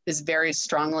someone is very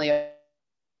strongly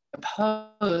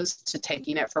opposed to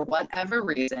taking it for whatever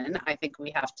reason, I think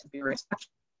we have to be respectful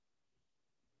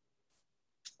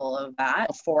of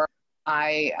that.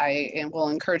 I will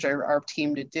encourage our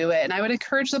team to do it. And I would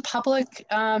encourage the public,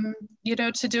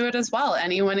 to do it as well.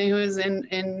 Anyone who is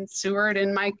in Seward,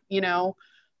 in my,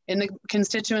 in the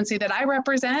constituency that I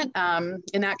represent,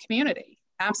 in that community.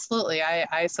 Absolutely.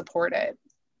 I support it.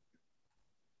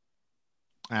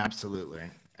 Absolutely.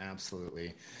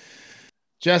 Absolutely.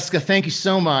 Jessica, thank you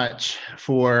so much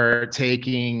for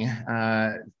taking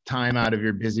time out of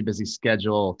your busy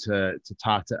schedule to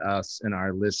talk to us and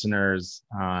our listeners.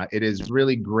 It is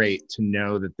really great to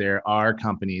know that there are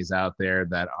companies out there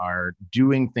that are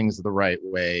doing things the right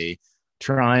way,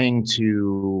 trying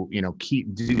to,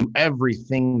 do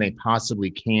everything they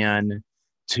possibly can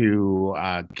to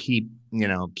keep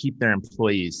their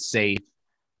employees safe.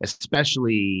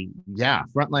 Especially,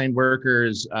 frontline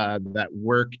workers that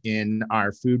work in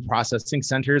our food processing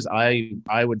centers. I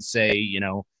would say,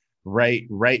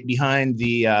 right behind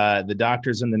the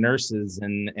doctors and the nurses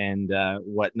and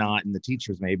whatnot, and the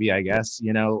teachers, maybe, I guess,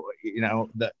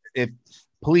 if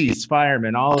police,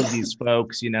 firemen, all of these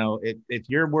folks, if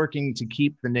you're working to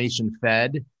keep the nation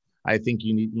fed, I think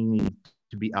you need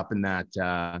to be up in that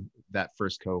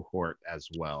first cohort as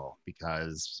well,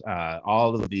 because I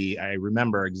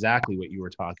remember exactly what you were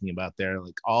talking about there,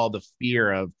 like all the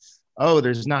fear of,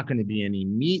 there's not going to be any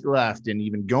meat left, and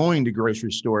even going to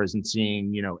grocery stores and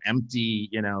seeing, empty,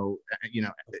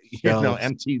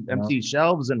 empty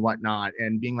shelves and whatnot,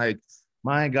 and being like,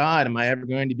 my God, am I ever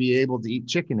going to be able to eat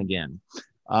chicken again?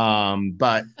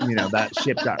 But that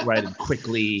ship got righted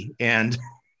quickly, and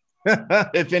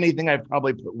if anything, I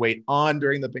probably put weight on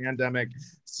during the pandemic.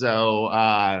 So,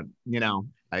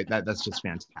 that's just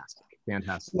fantastic.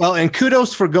 Fantastic. Well, and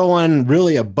kudos for going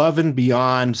really above and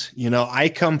beyond. I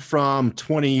come from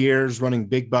 20 years running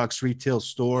big box retail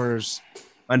stores,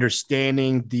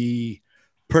 understanding the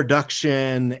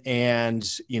production and,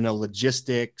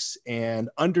 logistics, and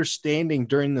understanding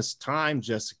during this time,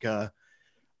 Jessica,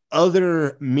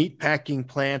 other meat packing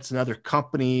plants and other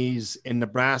companies in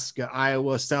Nebraska,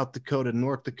 Iowa, South Dakota,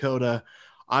 North Dakota.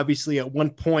 Obviously, at one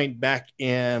point back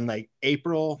in like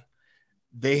April,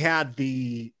 they had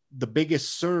the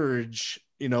biggest surge,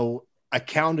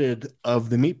 accounted of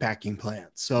the meat packing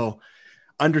plants. So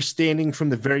understanding from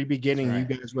the very beginning, right,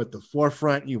 you guys were at the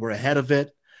forefront, you were ahead of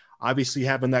it. Obviously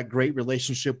having that great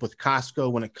relationship with Costco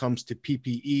when it comes to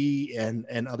PPE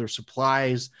and other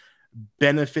supplies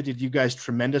benefited you guys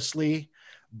tremendously.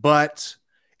 But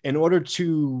in order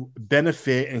to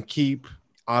benefit and keep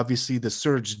obviously the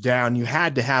surge down, you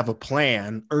had to have a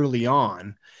plan early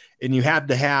on, and you had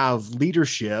to have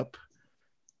leadership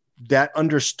that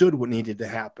understood what needed to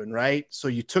happen, right? So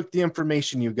you took the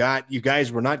information you got. You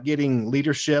guys were not getting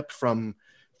leadership from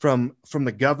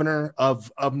the governor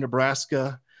of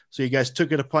Nebraska. So you guys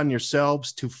took it upon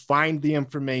yourselves to find the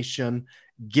information,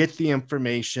 get the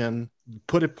information,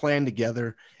 put a plan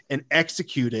together, and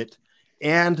execute it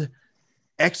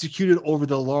over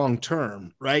the long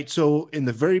term, right? So in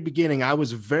the very beginning, I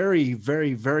was very,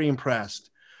 very, very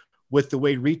impressed with the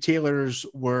way retailers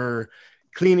were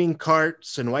cleaning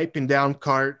carts and wiping down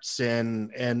carts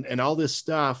and all this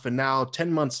stuff. And now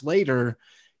 10 months later,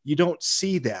 you don't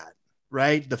see that,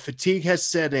 right? The fatigue has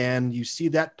set in. You see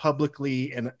that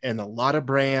publicly in a lot of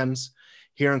brands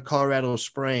here in Colorado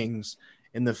Springs.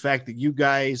 And the fact that you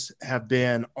guys have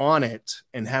been on it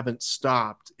and haven't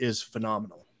stopped is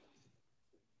phenomenal.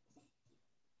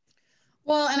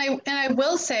 Well, and I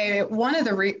will say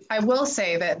I will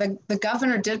say that the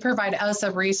governor did provide us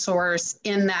a resource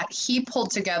in that he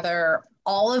pulled together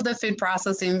all of the food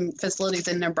processing facilities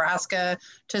in Nebraska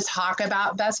to talk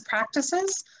about best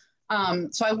practices.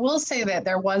 So I will say that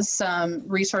there was some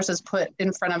resources put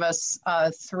in front of us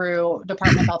through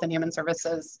Department of Health and Human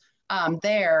Services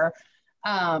there.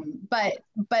 But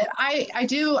I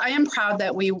am proud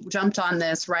that we jumped on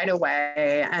this right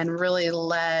away and really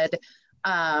led,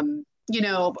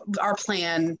 our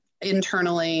plan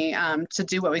internally to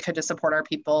do what we could to support our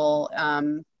people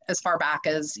as far back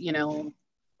as,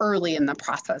 early in the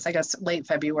process, I guess late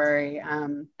February.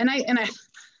 And I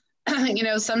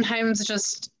sometimes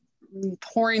just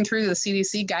pouring through the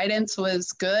CDC guidance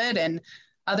was good. And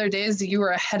other days you were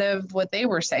ahead of what they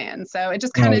were saying. So it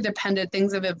just kind of depended.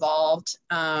 Things have evolved.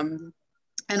 And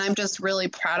I'm just really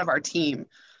proud of our team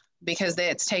because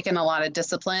it's taken a lot of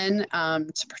discipline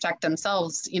to protect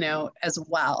themselves, you know, as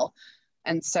well.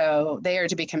 And so they are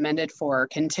to be commended for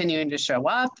continuing to show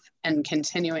up and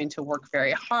continuing to work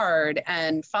very hard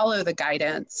and follow the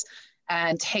guidance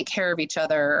and take care of each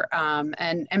other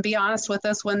and be honest with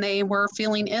us when they were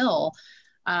feeling ill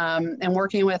and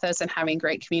working with us and having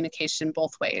great communication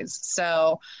both ways.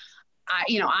 So,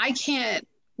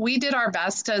 we did our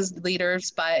best as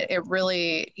leaders, but it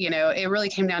really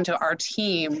came down to our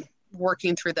team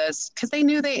working through this because they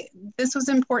knew this was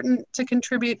important to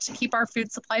contribute to keep our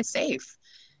food supply safe.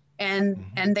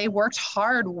 And they worked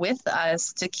hard with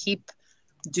us to keep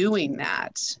doing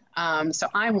that. So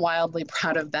I'm wildly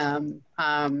proud of them.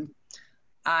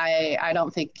 I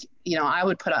don't think, I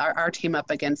would put our team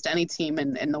up against any team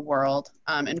in the world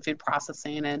in food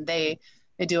processing, and they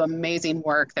do amazing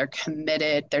work. They're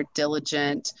committed, they're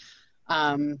diligent,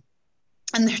 and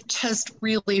they're just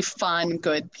really fun,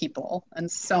 good people on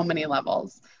so many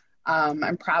levels.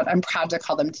 I'm proud to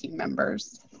call them team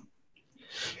members.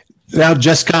 Now,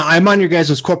 Jessica, I'm on your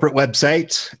guys' corporate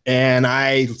website, and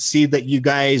I see that you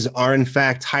guys are, in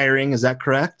fact, hiring. Is that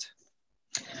correct?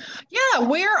 Yeah,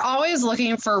 we're always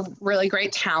looking for really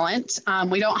great talent.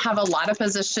 We don't have a lot of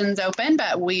positions open,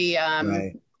 but we,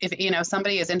 if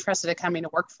somebody is interested in coming to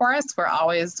work for us, we're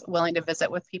always willing to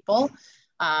visit with people.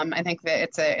 I think that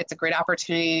it's a great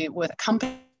opportunity with a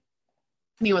company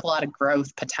with a lot of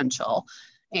growth potential,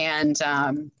 and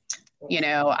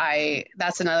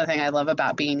that's another thing I love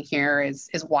about being here is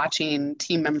watching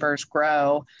team members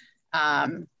grow.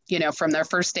 From their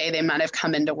first day, they might have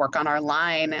come in to work on our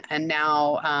line, and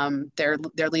now they're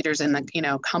leaders in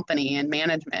the company and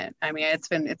management. I mean, it's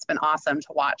been awesome to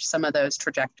watch some of those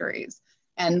trajectories.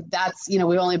 And that's we've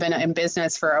only been in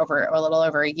business for a little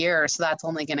over a year, so that's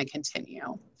only going to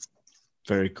continue.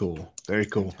 Very cool. Very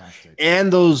cool. Fantastic.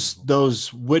 And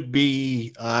those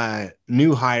would-be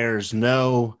new hires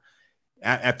know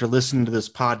after listening to this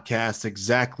podcast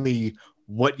exactly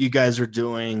what you guys are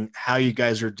doing, how you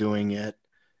guys are doing it.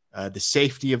 The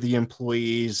safety of the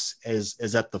employees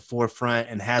is at the forefront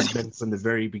and has been from the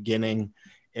very beginning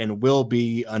and will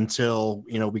be until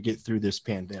we get through this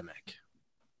pandemic.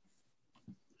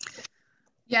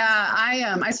 Yeah,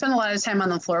 I spend a lot of time on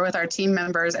the floor with our team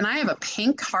members, and I have a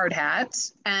pink hard hat,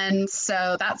 and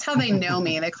so that's how they know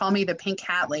me. They call me the pink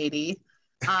hat lady.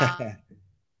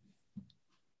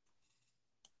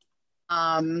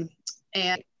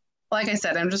 And like I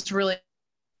said, I'm just really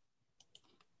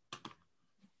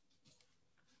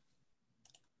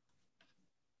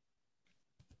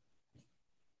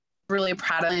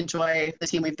proud and enjoy the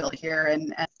team we've built here.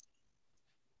 And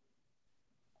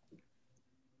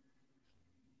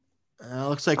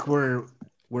looks like we're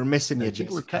missing you.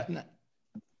 We're cutting it.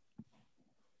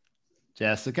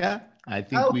 Jessica, I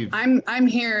think I'm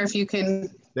here if you can.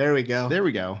 There we go. There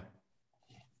we go.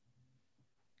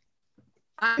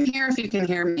 I'm here if you can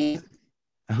hear me.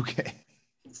 Okay.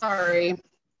 Sorry.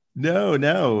 No.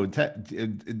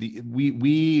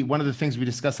 We one of the things we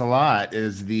discuss a lot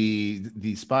is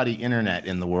the spotty internet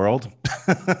in the world.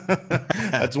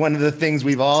 That's one of the things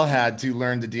we've all had to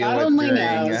learn to deal with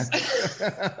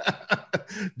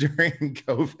during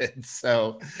COVID.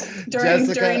 So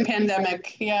during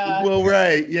pandemic, yeah. Well,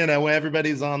 right.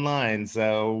 Everybody's online,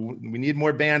 so we need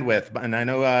more bandwidth. And I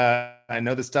know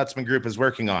the Stutzman Group is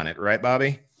working on it, right,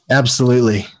 Bobby?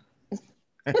 Absolutely.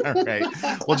 All right.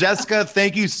 Well, Jessica,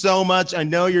 thank you so much. I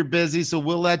know you're busy, so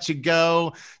we'll let you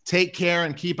go. Take care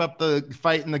and keep up the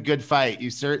fight and the good fight.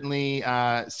 You certainly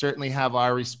have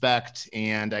our respect,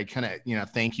 and I kind of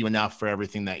thank you enough for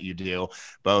everything that you do,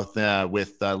 both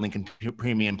with Lincoln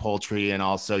Premium Poultry and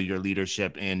also your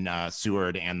leadership in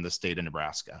Seward and the state of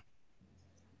Nebraska.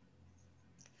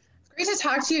 Great to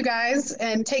talk to you guys,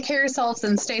 and take care of yourselves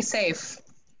and stay safe.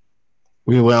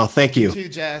 We will. Thank you. You too,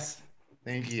 Jess.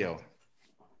 Thank you.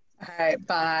 All right,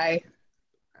 bye.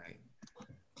 All right.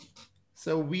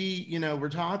 So we're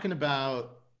talking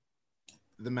about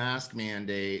the mask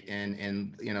mandate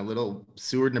and little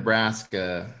Seward,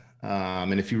 Nebraska.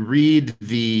 And if you read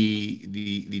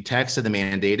the text of the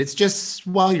mandate, it's just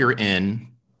while you're in,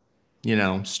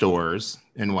 stores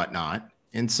and whatnot.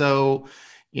 And so,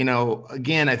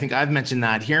 again, I think I've mentioned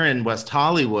that here in West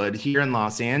Hollywood, here in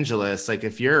Los Angeles, like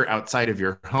if you're outside of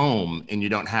your home and you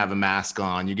don't have a mask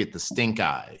on, you get the stink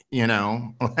eye,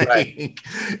 Right.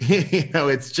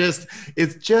 It's just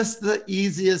the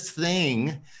easiest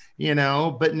thing,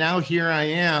 but now here I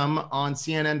am on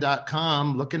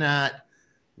CNN.com looking at,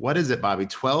 what is it, Bobby?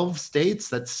 12 states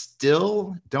that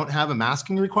still don't have a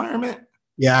masking requirement.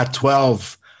 Yeah,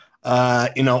 12.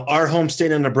 Our home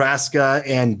state of Nebraska,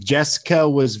 and Jessica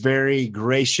was very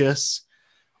gracious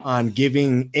on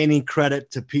giving any credit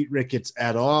to Pete Ricketts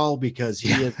at all, because he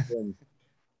has been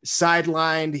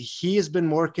sidelined. He has been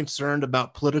more concerned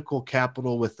about political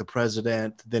capital with the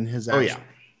president than his actual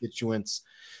constituents.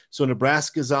 So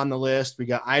Nebraska's on the list. We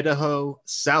got Idaho,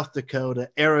 South Dakota,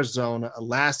 Arizona,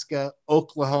 Alaska,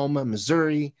 Oklahoma,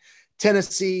 Missouri,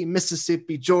 Tennessee,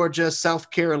 Mississippi, Georgia,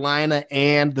 South Carolina,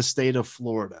 and the state of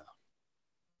Florida.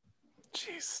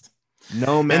 Jeez.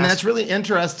 No mask. And that's really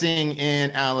interesting in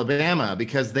Alabama,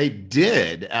 because they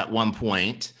did at one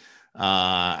point.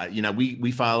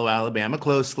 We follow Alabama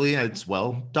closely. It's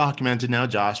well documented now.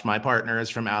 Josh, my partner,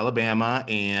 is from Alabama,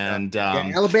 and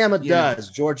Alabama does.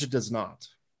 Georgia does not.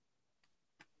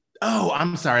 Oh,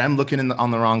 I'm sorry. I'm looking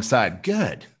on the wrong side.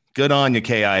 Good on you,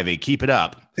 Kay Ivey. Keep it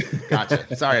up.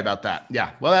 Gotcha. Sorry about that.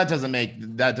 Yeah. Well, that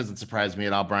doesn't surprise me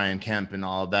at all. Brian Kemp and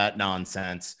all of that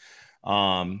nonsense.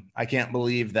 I can't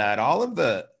believe that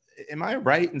am I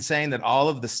right in saying that all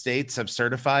of the states have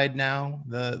certified now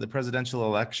the presidential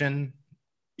election?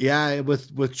 Yeah,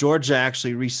 with Georgia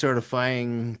actually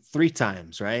recertifying 3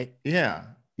 times, right? Yeah.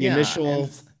 The initial,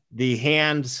 the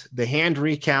hand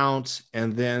recount,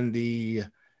 and then the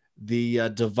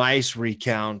device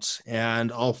recount,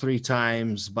 and all 3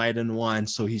 times Biden won.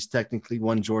 So he's technically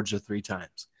won Georgia 3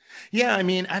 times. Yeah, I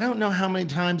mean, I don't know how many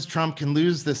times Trump can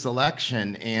lose this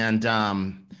election and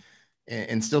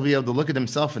still be able to look at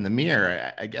himself in the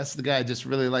mirror. I guess the guy just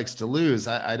really likes to lose.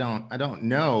 I don't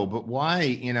know, but why?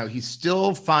 He's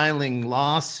still filing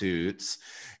lawsuits.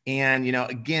 And,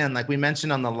 again, like we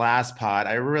mentioned on the last pod,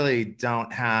 I really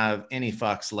don't have any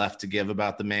fucks left to give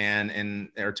about the man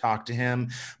or talk to him.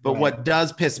 But what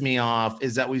does piss me off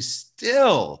is that we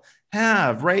still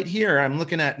have right here, I'm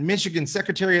looking at Michigan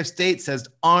Secretary of State says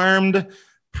armed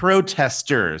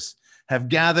protesters have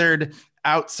gathered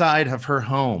outside of her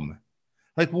home.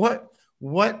 Like what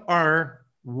are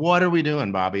we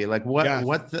doing, Bobby? Like what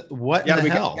the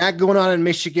hell? Got that going on in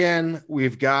Michigan.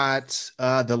 We've got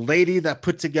the lady that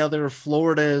put together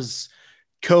Florida's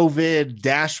COVID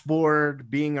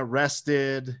dashboard being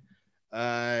arrested.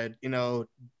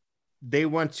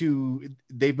 They've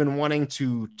been wanting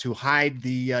to hide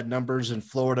the numbers in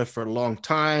Florida for a long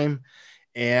time.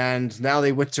 And now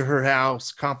they went to her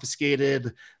house,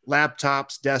 confiscated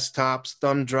laptops, desktops,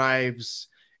 thumb drives,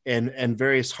 and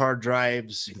various hard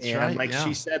drives.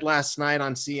 She said last night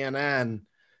on CNN,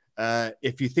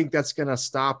 if you think that's going to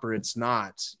stop her, it's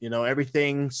not.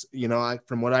 Everything's,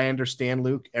 from what I understand,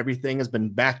 Luke, everything has been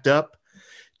backed up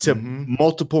to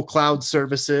multiple cloud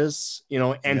services,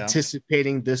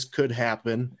 anticipating this could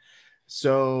happen.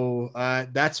 So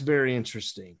that's very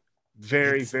interesting.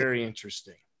 Very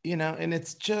interesting. And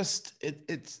it's just,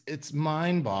 it's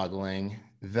mind boggling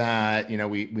that,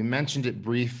 we mentioned it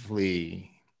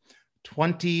briefly,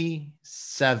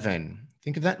 27.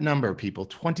 Think of that number, people,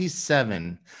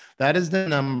 27. That is the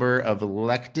number of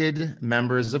elected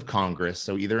members of Congress.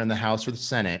 So either in the House or the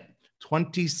Senate,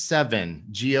 27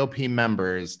 GOP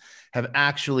members have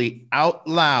actually out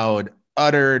loud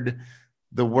uttered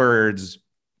the words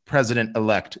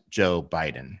President-elect Joe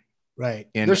Biden. Right.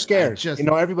 And they're scared.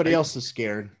 Everybody else is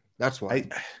scared. That's why.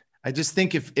 I just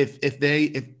think if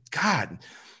God,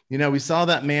 we saw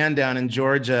that man down in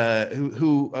Georgia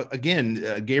who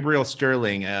again, Gabriel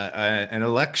Sterling, an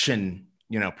election,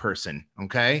 person.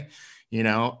 Okay.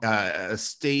 A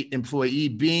state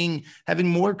employee having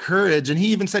more courage. And he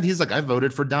even said, he's like, I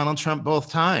voted for Donald Trump both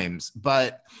times,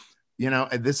 but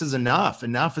this is enough.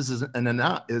 Enough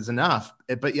is enough.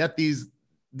 But yet these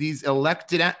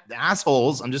elected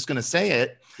assholes, I'm just going to say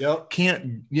it,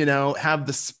 can't, have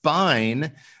the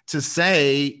spine to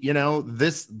say,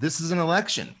 this is an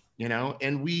election,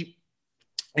 and we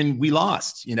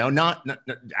lost, not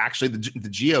actually the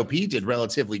GOP did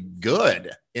relatively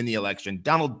good in the election.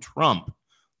 Donald Trump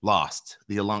lost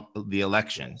the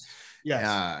election.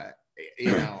 Yes.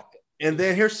 And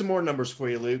then here's some more numbers for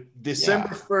you, Luke. December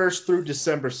 1st through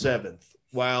December 7th,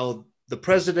 while the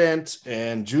president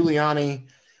and Giuliani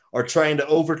are trying to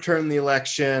overturn the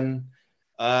election,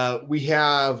 we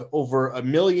have over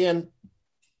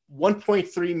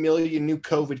 1.3 million new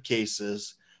COVID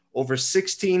cases, over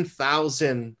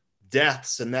 16,000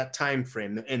 deaths in that time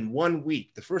frame in 1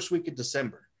 week, the first week of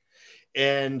December.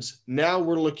 And now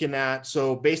we're looking at,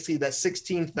 so basically that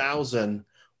 16,000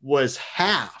 was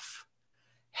half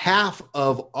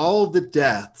of all the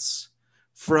deaths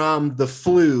from the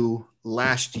flu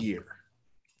last year.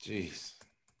 Jeez.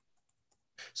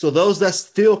 So those that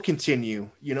still continue,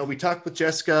 we talked with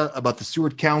Jessica about the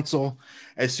Steward Council.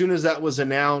 As soon as that was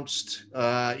announced,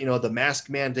 the mask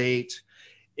mandate,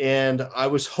 And I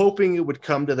was hoping it would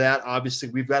come to that. Obviously,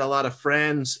 we've got a lot of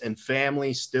friends and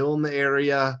family still in the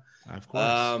area. Of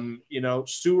course. You know,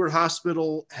 Seward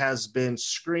Hospital has been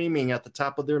screaming at the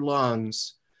top of their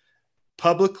lungs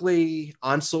publicly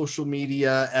on social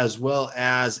media, as well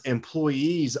as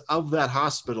employees of that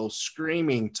hospital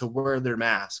screaming to wear their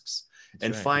masks. That's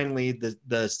and right. Finally,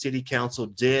 the city council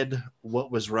did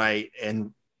what was right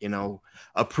and, you know,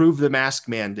 approved the mask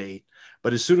mandate.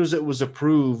 But as soon as it was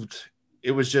approved,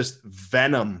 it was just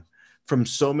venom from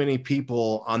so many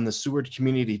people on the Seward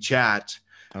community chat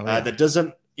that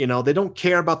doesn't, you know, they don't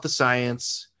care about the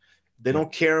science. They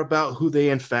don't care about who they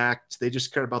infect. They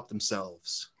just care about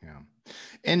themselves. Yeah.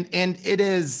 And it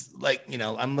is like, you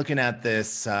know, I'm looking at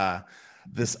this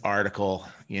this article,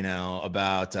 you know,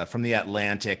 about from the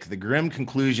Atlantic, the grim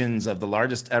conclusions of the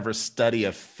largest ever study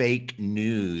of fake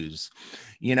news.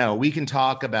 You know, we can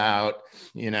talk about,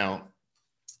 you know,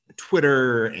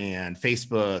 Twitter and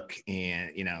Facebook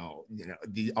and, you know,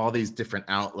 all these different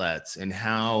outlets and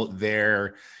how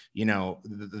they're, you know,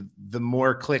 the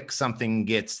more clicks something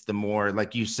gets, the more,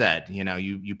 like you said, you know,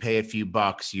 you pay a few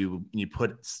bucks, you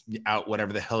put out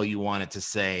whatever the hell you want it to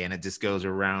say, and it just goes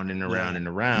around and around and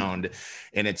around,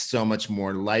 and it's so much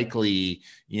more likely,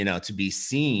 you know, to be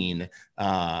seen,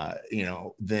 you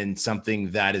know, than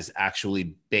something that is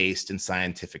actually based in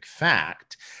scientific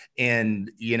fact.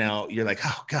 And, you know, you're like,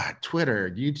 oh God, Twitter,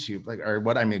 YouTube, like, or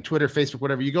what, I mean, Twitter, Facebook,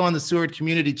 whatever. You go on the Seward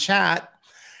community chat,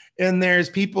 and there's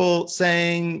people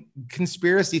saying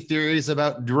conspiracy theories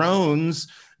about drones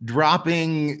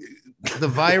dropping the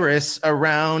virus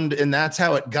around, and that's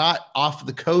how it got off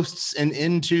the coasts and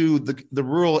into the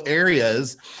rural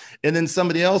areas. And then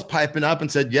somebody else piping up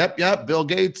and said, yep, Bill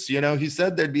Gates, you know, he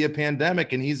said there'd be a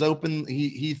pandemic, and he's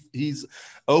openly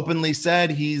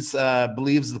said he's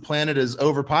believes the planet is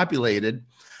overpopulated.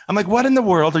 I'm like, what in the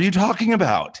world are you talking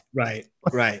about? Right.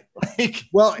 Like,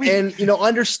 well, and, you know,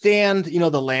 understand, you know,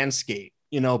 the landscape,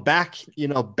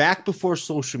 back before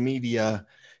social media,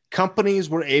 companies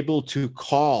were able to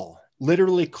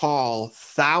literally call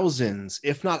thousands,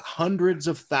 if not hundreds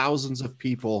of thousands of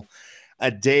people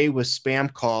a day with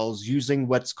spam calls using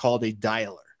what's called a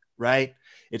dialer, right?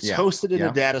 It's hosted in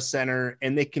a data center,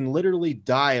 and they can literally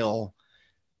dial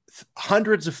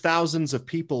hundreds of thousands of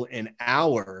people an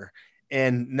hour.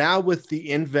 And now with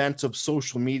the invent of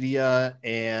social media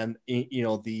and,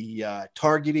 the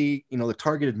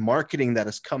targeted marketing that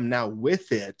has come now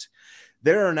with it,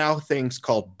 there are now things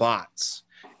called bots,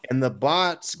 and the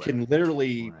bots can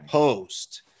literally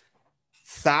post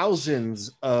thousands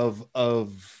of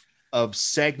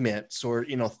segments or,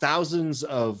 thousands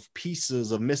of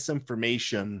pieces of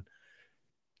misinformation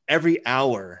every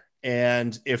hour.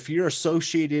 And if you're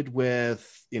associated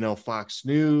with, Fox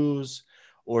News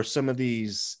or some of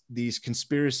these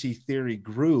conspiracy theory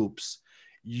groups,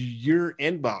 your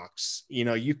inbox,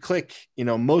 you click,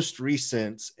 most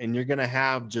recent, and you're going to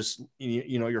have just,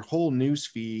 your whole news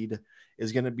feed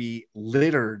is going to be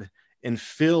littered and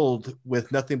filled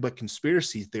with nothing but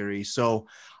conspiracy theories. So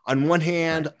on one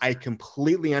hand, I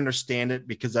completely understand it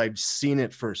because I've seen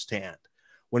it firsthand.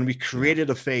 When we created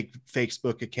a fake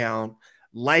Facebook account,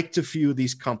 liked a few of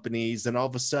these companies, and all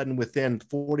of a sudden within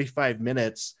 45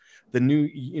 minutes,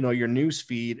 your news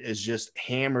feed is just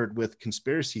hammered with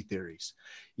conspiracy theories,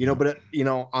 but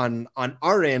on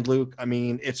our end, Luke, I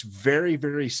mean, it's very,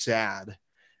 very sad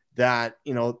that,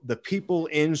 the people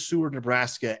in Seward,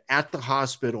 Nebraska at the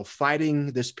hospital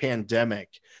fighting this pandemic,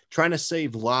 trying to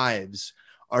save lives,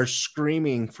 are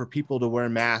screaming for people to wear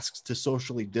masks, to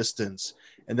socially distance.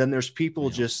 And then there's people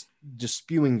just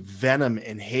spewing venom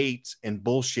and hate and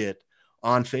bullshit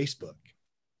on Facebook.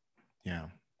 Yeah.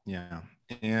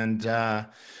 And,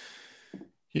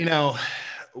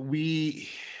 we're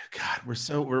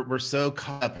so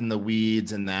caught up in the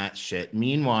weeds and that shit.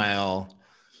 Meanwhile,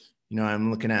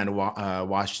 I'm looking at a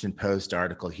Washington Post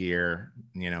article here,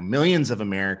 millions of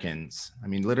Americans. I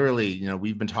mean, literally,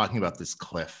 we've been talking about this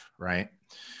cliff, right?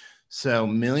 So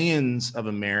millions of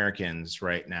Americans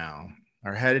right now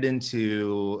are headed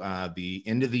into the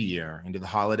end of the year, into the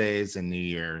holidays and New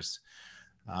Year's,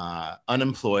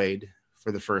 unemployed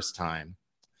for the first time,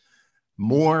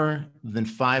 more than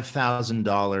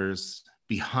 $5,000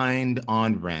 behind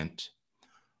on rent.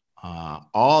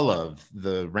 All of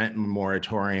the rent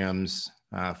moratoriums,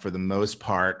 for the most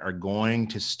part, are going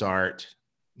to start,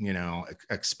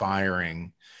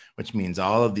 expiring, which means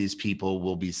all of these people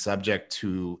will be subject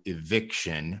to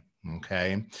eviction.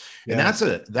 Okay. Yeah.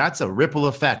 And that's a ripple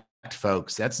effect,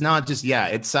 folks. That's not just,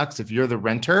 it sucks if you're the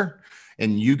renter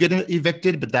and you get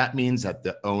evicted, but that means that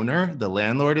the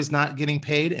landlord is not getting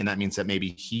paid. And that means that maybe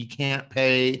he can't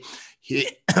pay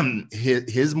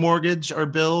his mortgage or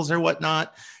bills or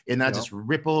whatnot, and that Yep. just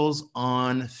ripples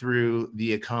on through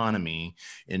the economy.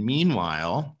 And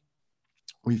meanwhile,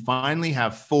 we finally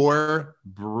have 4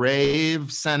 brave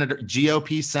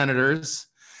GOP senators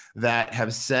that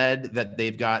have said that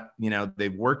they've got,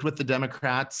 they've worked with the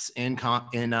Democrats in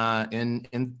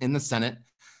the Senate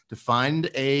to find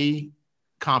a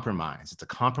compromise. It's a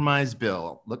compromise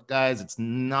bill. Look, guys, it's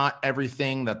not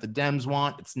everything that the Dems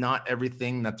want. It's not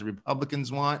everything that the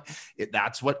Republicans want.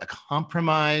 That's what a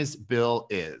compromise bill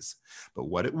is. But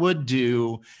what it would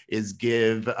do is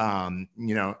give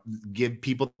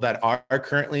people that are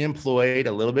currently employed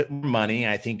a little bit more money.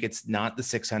 I think it's not the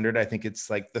 $600. I think it's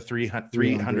like the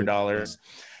 $300.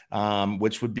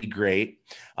 Which would be great,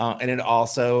 and it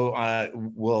also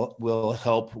will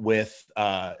help with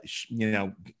some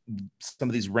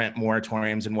of these rent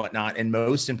moratoriums and whatnot, and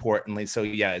most importantly,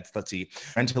 let's see,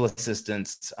 rental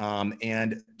assistance,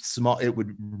 and small. It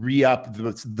would re-up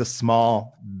the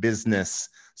small business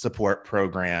support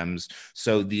programs,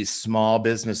 so these small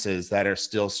businesses that are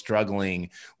still struggling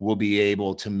will be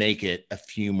able to make it a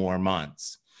few more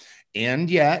months, and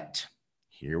yet.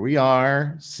 Here we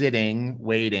are sitting,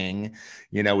 waiting.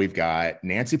 We've got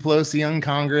Nancy Pelosi in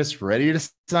Congress ready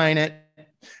to sign it.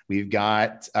 We've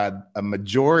got a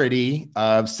majority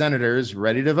of senators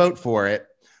ready to vote for it.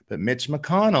 But Mitch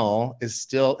McConnell is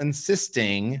still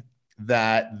insisting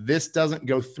that this doesn't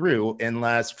go through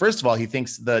unless, first of all, he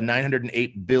thinks the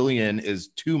 $908 billion is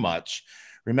too much.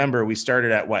 Remember, we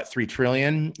started at what, $3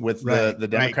 trillion with the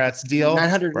Democrats' deal.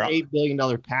 $908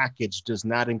 billion package does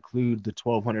not include the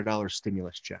 $1,200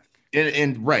 stimulus check.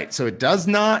 And right, so it does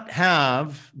not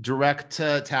have direct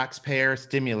taxpayer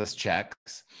stimulus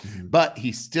checks, but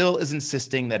he still is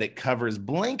insisting that it covers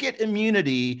blanket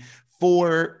immunity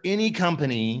for any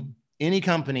company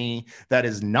that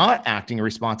is not acting a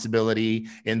responsibility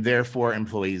and therefore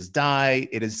employees die.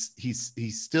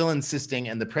 He's still insisting,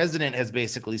 and the president has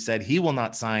basically said he will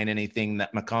not sign anything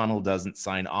that McConnell doesn't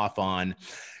sign off on.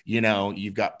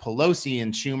 You've got Pelosi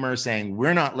and Schumer saying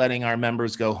we're not letting our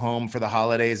members go home for the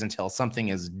holidays until something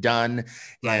is done.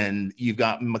 Right. And you've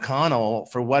got McConnell,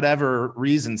 for whatever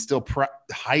reason, still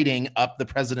hiding up the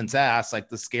president's ass like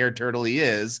the scared turtle he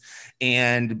is,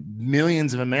 and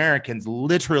millions of Americans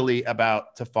literally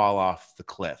about to fall off the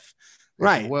cliff.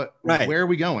 Right. Where are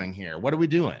we going here? What are we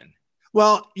doing?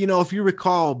 Well, if you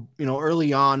recall,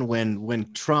 early on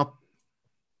when Trump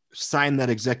signed that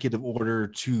executive order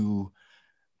to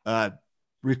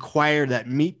require that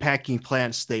meatpacking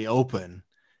plants stay open,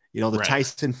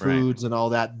 Tyson Foods and all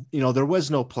that, there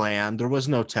was no plan, there was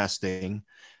no testing.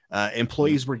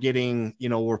 Employees were getting,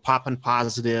 were popping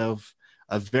positive,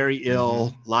 very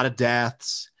ill, a lot of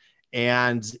deaths.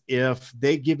 And if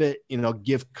they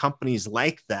give companies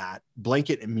like that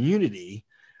blanket immunity,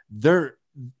 they're,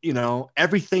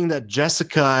 everything that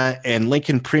Jessica and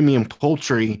Lincoln Premium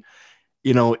Poultry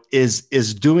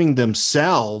is doing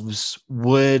themselves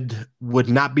would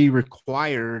not be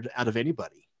required out of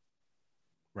anybody.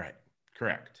 Right.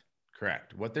 Correct.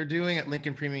 What they're doing at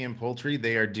Lincoln Premium Poultry,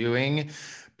 they are doing,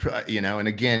 and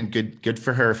again, good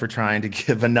for her for trying to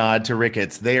give a nod to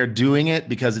Ricketts. They are doing it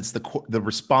because it's the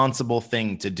responsible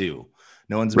thing to do.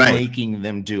 No one's making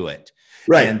them do it.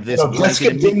 Right. And this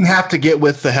Jessica didn't have to get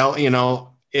with the hell,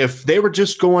 if they were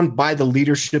just going by the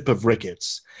leadership of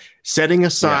Ricketts, setting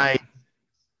aside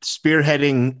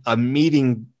spearheading a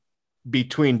meeting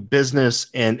between business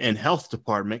and health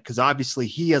department, because obviously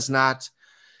he has not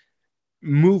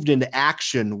moved into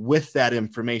action with that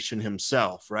information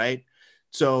himself, right?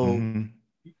 So,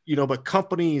 but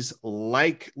companies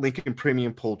like Lincoln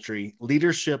Premium Poultry,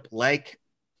 leadership like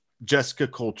Jessica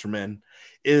Coulterman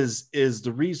is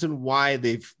the reason why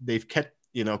they've kept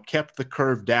the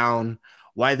curve down,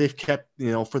 why they've kept,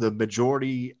 for the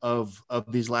majority of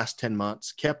these last 10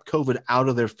 months, kept COVID out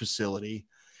of their facility,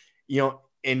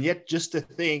 and yet just to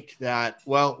think that,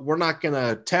 well, we're not going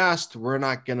to test, we're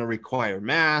not going to require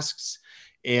masks,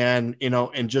 and,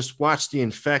 and just watch the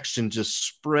infection just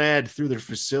spread through their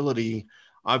facility.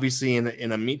 Obviously in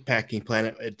a meatpacking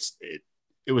plant,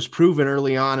 it was proven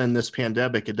early on in this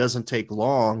pandemic, it doesn't take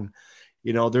long.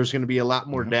 There's going to be a lot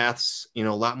more deaths, a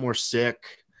lot more sick,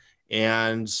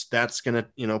 and that's going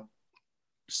to,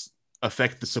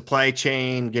 affect the supply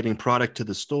chain, getting product to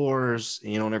the stores,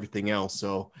 and everything else.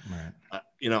 So,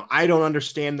 I don't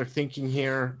understand their thinking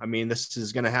here. I mean, this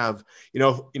is going to have,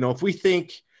 if we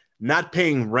think not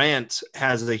paying rent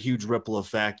has a huge ripple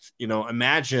effect,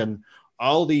 imagine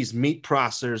all these meat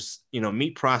processors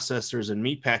and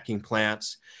meat packing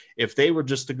plants, if they were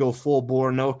just to go full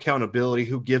bore, no accountability,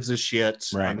 who gives a shit?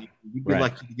 Right. I mean, you'd be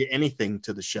lucky to get anything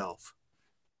to the shelf.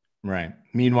 Right.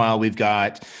 Meanwhile, we've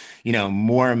got,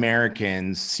 more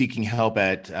Americans seeking help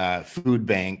at food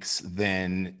banks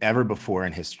than ever before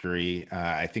in history.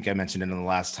 I think I mentioned it in the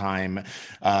last time.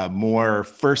 More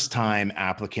first-time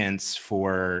applicants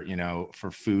for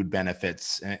food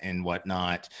benefits and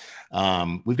whatnot.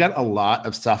 We've got a lot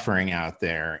of suffering out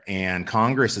there, and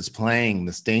Congress is playing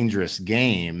this dangerous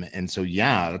game. And so,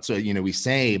 that's what we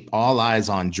say all eyes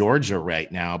on Georgia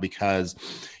right now because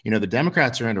the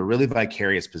Democrats are in a really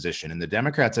vicarious position, and the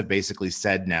Democrats have basically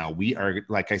said now, we are,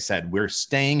 like I said, we're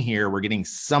staying here. We're getting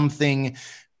something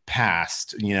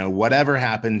passed, whatever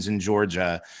happens in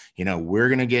Georgia, we're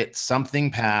going to get something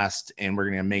passed, and we're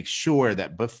going to make sure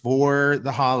that before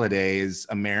the holidays,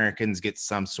 Americans get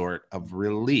some sort of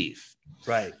relief.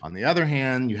 Right. On the other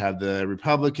hand, you have the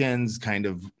Republicans kind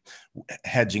of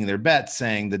hedging their bets,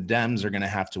 saying the Dems are going to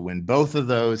have to win both of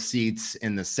those seats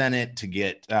in the Senate to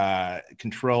get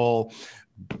control.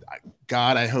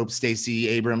 God, I hope Stacey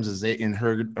Abrams is in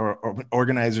her or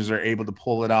organizers are able to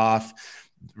pull it off.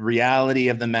 Reality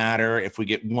of the matter, if we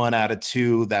get 1 out of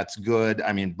 2, that's good.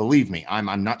 I mean, believe me,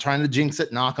 I'm not trying to jinx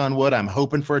it, knock on wood. I'm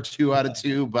hoping for a 2 out of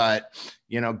 2, but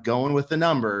going with the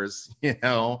numbers, then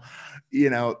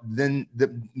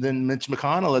Mitch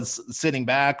McConnell is sitting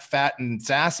back fat and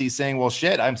sassy saying, well,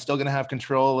 shit, I'm still going to have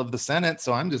control of the Senate.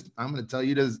 So I'm going to tell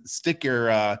you to stick your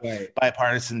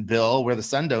bipartisan bill where the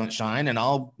sun don't shine. And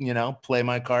I'll, play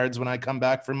my cards when I come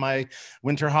back from my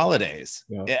winter holidays.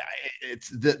 Yeah. It's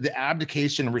the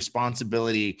abdication of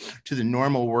responsibility to the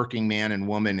normal working man and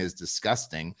woman is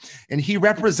disgusting. And he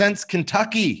represents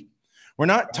Kentucky. We're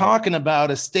not talking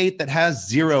about a state that has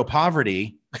zero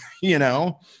poverty,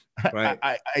 Right.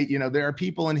 There are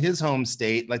people in his home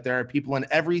state, like there are people in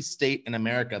every state in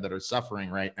America that are suffering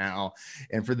right now.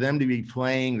 And for them to be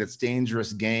playing this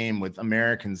dangerous game with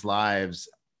Americans' lives,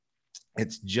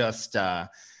 it's just,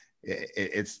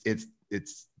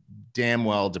 it's damn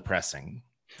well depressing.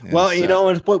 Well,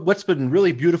 and what's been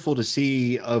really beautiful to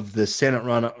see of the Senate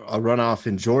runoff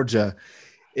in Georgia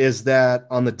is that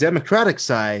on the Democratic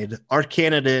side, our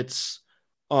candidates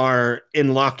are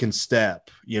in lock and step.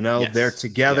 Yes. They're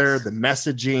together. Yes. The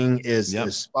messaging is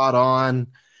spot on.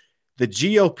 The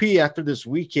GOP after this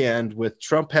weekend with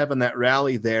Trump having that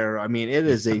rally there, I mean, it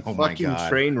is a fucking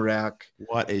train wreck.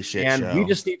 What a shit show. And we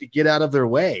just need to get out of their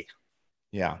way.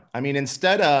 Yeah. I mean,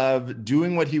 instead of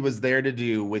doing what he was there to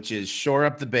do, which is shore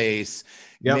up the base,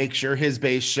 make sure his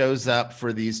base shows up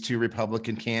for these 2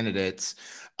 Republican candidates,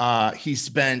 he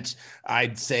spent,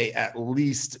 I'd say, at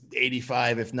least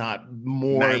 85, if not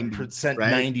more,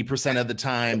 90% of the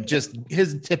time, just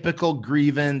his typical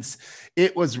grievance.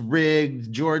 It was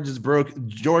rigged. Georgia's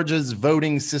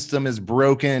voting system is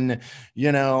broken,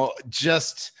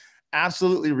 just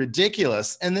absolutely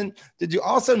ridiculous. And then did you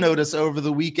also notice over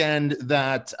the weekend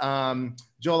that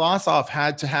Joel Ossoff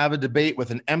had to have a debate with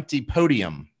an empty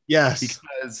podium? Yes.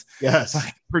 Because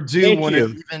Purdue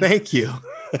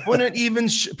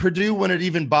Purdue wouldn't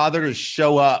even bother to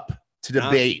show up to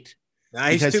debate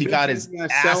because he got his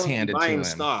ass handed to him.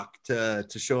 Stock to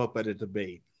show up at a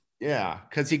debate. Yeah,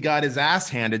 because he got his ass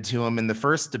handed to him in the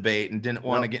first debate and didn't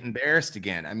want to get embarrassed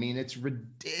again. I mean, it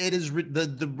is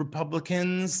the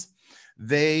Republicans.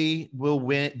 They will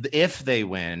win if they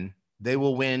win. They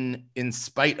will win in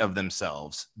spite of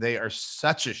themselves. They are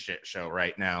such a shit show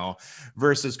right now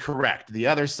versus correct. The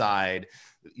other side,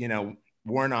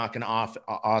 Warnock and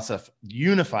Ossoff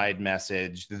unified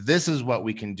message. This is what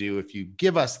we can do if you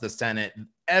give us the Senate.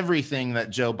 Everything that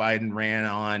Joe Biden ran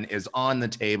on is on the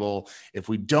table. If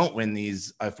we don't win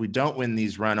these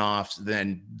runoffs,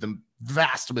 then the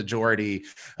vast majority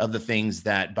of the things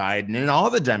that Biden and all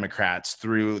the Democrats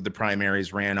through the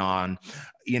primaries ran on,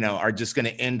 are just going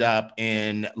to end up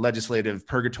in legislative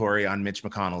purgatory on Mitch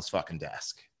McConnell's fucking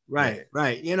desk. Right.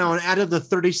 And out of the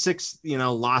 36,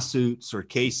 lawsuits or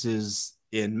cases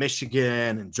in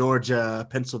Michigan and Georgia,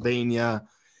 Pennsylvania,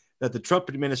 that the Trump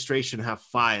administration have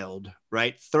filed,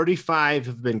 right? 35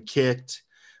 have been kicked.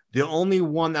 The only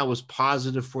one that was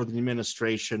positive for the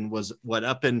administration was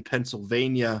up in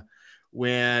Pennsylvania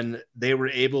when they were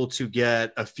able to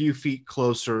get a few feet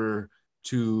closer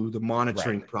to the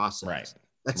monitoring process. Right.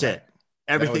 That's it.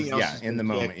 Everything else in the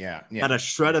moment. Not a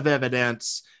shred of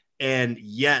evidence. And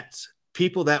yet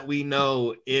people that we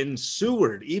know in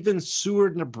Seward, even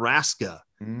Seward, Nebraska,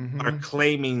 are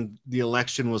claiming the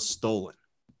election was stolen.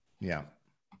 Yeah.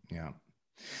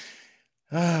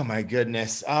 Oh my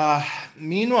goodness.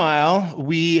 Meanwhile,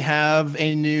 we have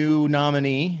a new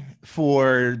nominee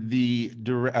for the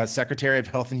Secretary of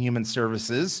Health and Human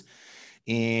Services.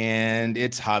 And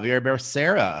it's Xavier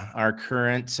Becerra, our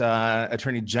current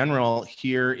Attorney General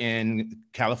here in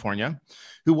California,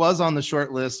 who was on the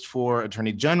short list for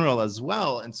Attorney General as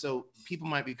well. And so people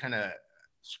might be kind of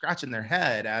scratching their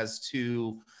head as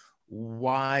to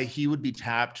why he would be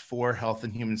tapped for Health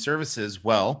and Human Services.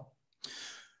 Well,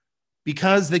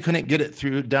 because they couldn't get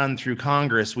it done through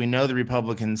Congress, we know the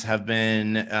Republicans have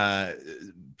been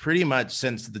pretty much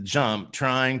since the jump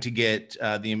trying to get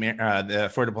the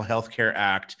Affordable Health Care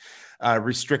Act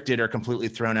restricted or completely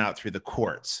thrown out through the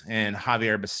courts. And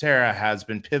Xavier Becerra has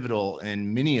been pivotal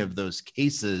in many of those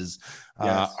cases,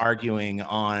 arguing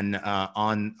on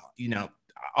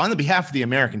the behalf of the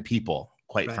American people,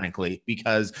 quite frankly,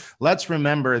 because let's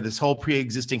remember this whole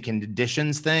pre-existing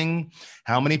conditions thing.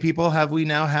 How many people have we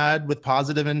now had with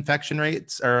positive infection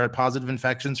rates or positive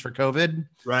infections for COVID?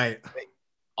 Right.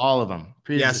 All of them.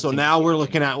 Yeah. So now we're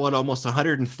looking at almost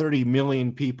 130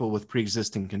 million people with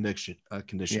pre-existing conditions.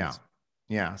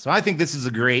 Yeah. So I think this is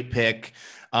a great pick.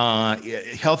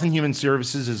 Health and Human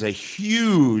Services is a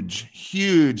huge,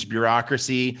 huge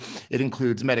bureaucracy. It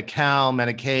includes Medi-Cal,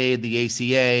 Medicaid, the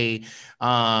ACA,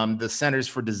 the Centers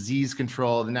for Disease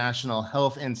Control, the National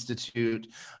Health Institute.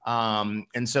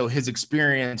 And so his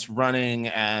experience running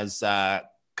as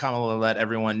Kamala let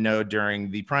everyone know during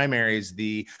the primaries,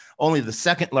 only the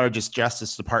second largest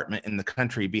Justice Department in the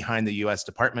country behind the U.S.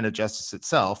 Department of Justice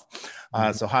itself.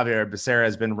 So Xavier Becerra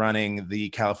has been running the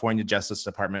California Justice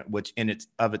Department, which in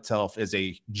itself is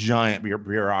a giant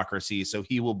bureaucracy. So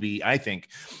he will be, I think,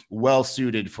 well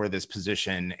suited for this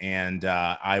position. And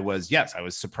I was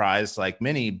surprised like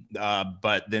many,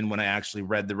 but then when I actually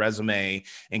read the resume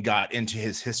and got into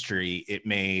his history, it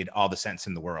made all the sense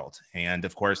in the world. And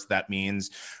of course, that means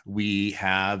we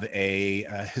have a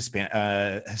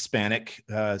Hispanic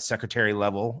secretary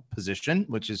level position,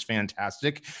 which is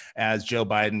fantastic as Joe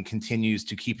Biden continues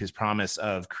to keep his promise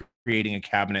of creating a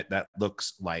cabinet that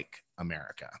looks like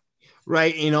America.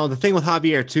 Right. The thing with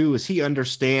Javier too is he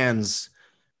understands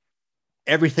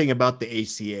everything about the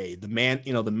ACA,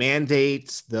 the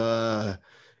mandates, the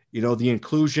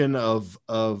inclusion of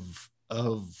all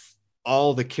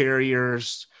the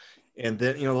carriers. And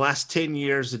then, the last 10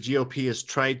 years, the GOP has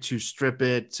tried to strip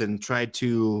it and tried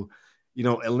to,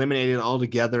 eliminate it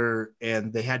altogether.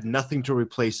 And they had nothing to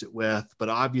replace it with. But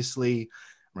obviously,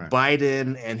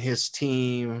 Biden and his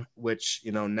team, which,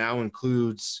 now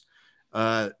includes,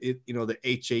 the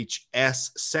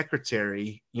HHS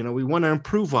secretary, we want to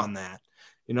improve on that,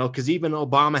 because even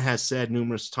Obama has said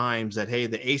numerous times that, hey,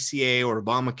 the ACA or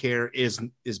Obamacare is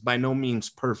by no means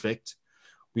perfect.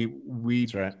 We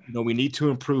need to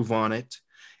improve on it.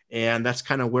 And that's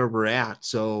kind of where we're at.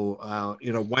 So,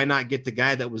 why not get the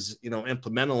guy that was,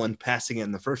 implemental in passing it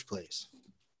in the first place?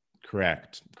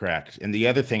 Correct. And the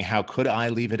other thing, how could I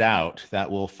leave it out, that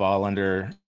will fall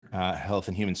under Health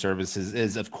and Human Services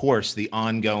is, of course, the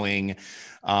ongoing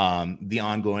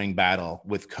battle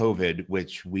with COVID,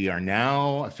 which we are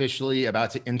now officially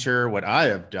about to enter what I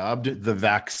have dubbed the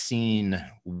vaccine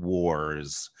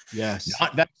wars. Yes.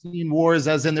 Not vaccine wars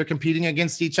as in they're competing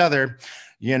against each other.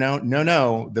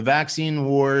 No. The vaccine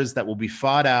wars that will be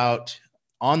fought out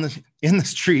in the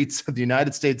streets of the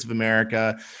United States of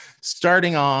America,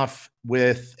 starting off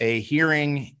with a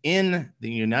hearing in the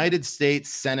United States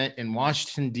Senate in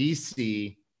Washington,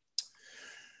 D.C.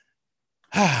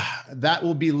 That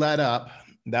will be led up.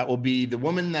 That will be the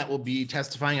woman that will be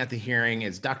testifying at the hearing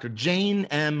is Dr. Jane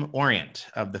M. Orient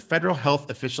of the Federal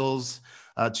Health Officials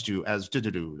I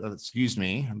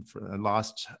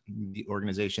lost the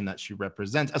organization that she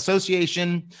represents.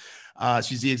 Association.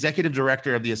 She's the executive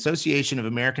director of the Association of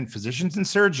American Physicians and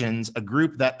Surgeons, a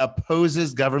group that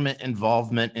opposes government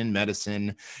involvement in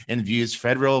medicine and views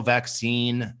federal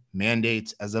vaccine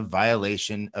mandates as a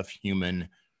violation of human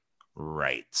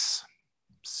rights.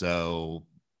 So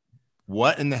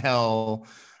what in the hell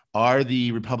are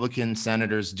the Republican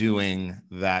senators doing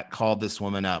that called this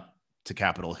woman up to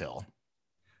Capitol Hill?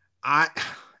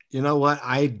 You know what?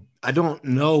 I don't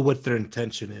know what their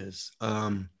intention is.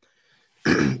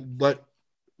 But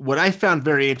what I found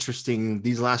very interesting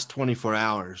these last 24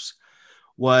 hours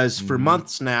was for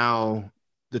months now,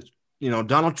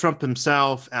 Donald Trump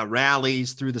himself at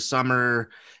rallies through the summer.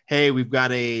 Hey, we've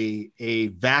got a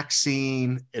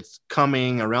vaccine. It's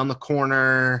coming around the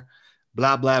corner,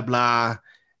 blah, blah, blah.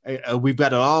 We've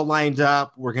got it all lined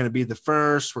up. We're going to be the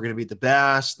first. We're going to be the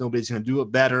best. Nobody's going to do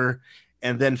it better.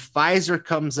 And then Pfizer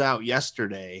comes out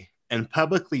yesterday and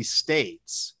publicly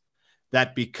states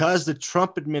that because the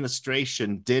Trump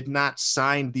administration did not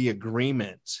sign the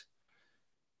agreement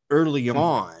early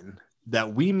on,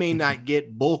 that we may not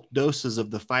get bulk doses of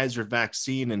the Pfizer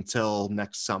vaccine until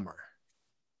next summer.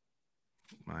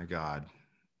 My God.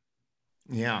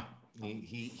 Yeah.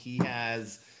 He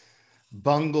has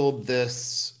bungled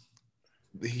this.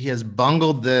 He has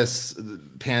bungled this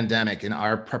pandemic and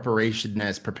our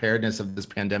preparedness of this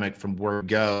pandemic from word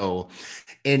go.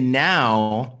 And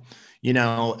now,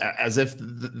 as if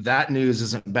that news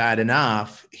isn't bad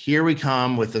enough, here we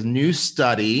come with a new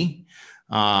study,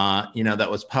 that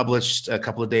was published a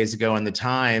couple of days ago in the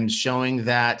Times, showing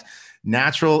that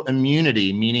natural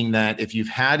immunity, meaning that if you've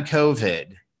had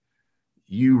COVID,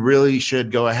 you really should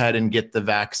go ahead and get the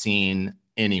vaccine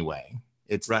anyway.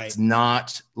 It's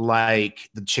not like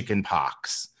the chicken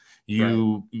pox.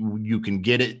 You can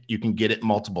get it. You can get it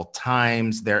multiple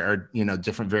times. There are,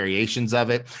 different variations of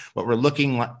it. What we're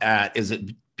looking at is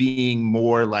it being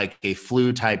more like a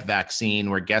flu type vaccine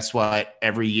where guess what?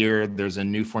 Every year there's a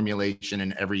new formulation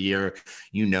and every year,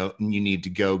 you need to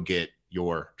go get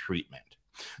your treatment.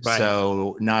 Right.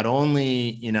 So not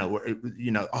only,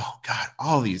 oh God,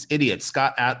 all these idiots,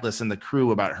 Scott Atlas and the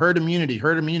crew about herd immunity.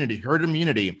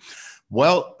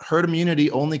 Well, herd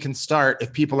immunity only can start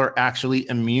if people are actually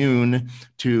immune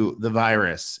to the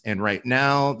virus. And right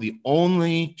now, the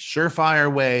only surefire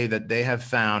way that they have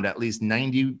found at least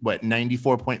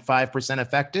 94.5%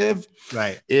 effective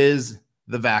is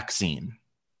the vaccine.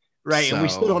 Right. So, and we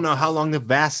still don't know how long the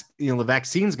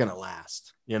vaccine's going to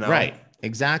last, Right.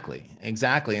 Exactly. And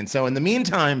so in the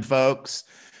meantime, folks,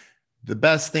 the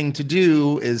best thing to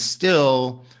do is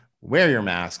still wear your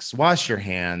masks, wash your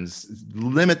hands,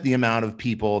 limit the amount of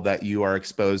people that you are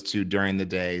exposed to during the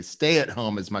day, stay at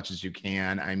home as much as you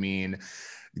can. I mean,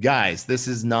 guys, this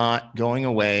is not going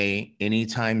away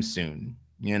anytime soon.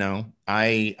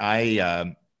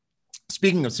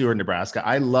 Speaking of Seward, Nebraska,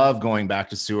 I love going back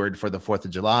to Seward for the 4th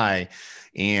of July.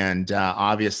 And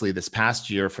obviously this past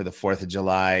year for the 4th of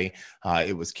July,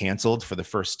 it was canceled for the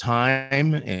first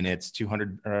time in its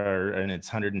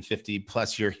 150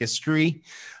 plus year history,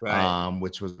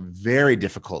 which was a very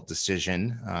difficult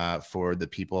decision for the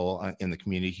people in the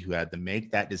community who had to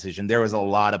make that decision. There was a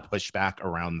lot of pushback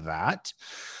around that.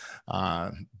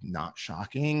 Not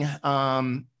shocking.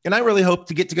 And I really hope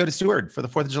to go to Seward for the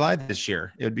 4th of July this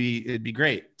year. It'd be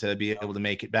great to be able to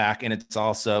make it back. And it's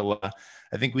also,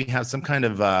 I think we have some kind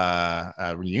of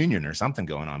a reunion or something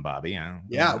going on, Bobby.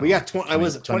 Yeah, we got 20.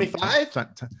 Was it 25?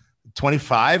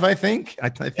 25, I think. I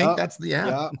think that's the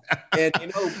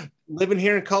And living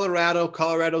here in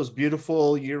Colorado's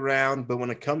beautiful year round, but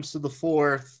when it comes to the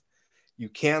 4th, you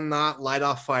cannot light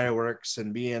off fireworks.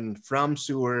 And being from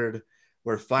Seward,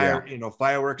 where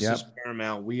fireworks is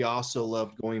paramount, we also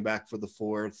love going back for the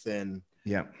 4th and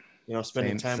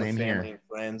spending time with family and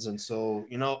friends. And so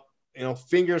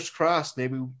fingers crossed,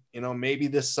 maybe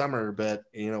this summer, but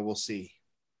we'll see.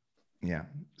 Yeah.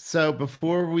 So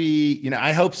before we,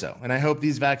 I hope so. And I hope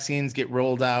these vaccines get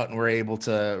rolled out and we're able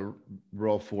to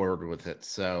roll forward with it.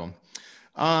 So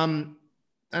I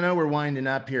know we're winding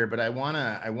up here, but I want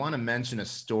to mention a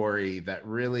story that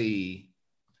really,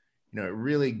 it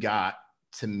really got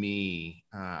to me.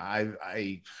 I'm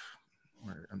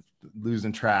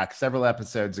losing track. Several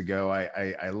episodes ago,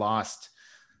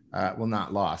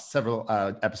 several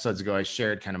episodes ago, I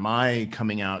shared kind of my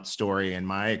coming out story and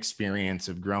my experience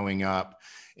of growing up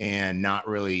and not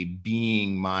really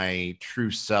being my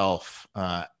true self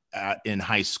in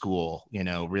high school,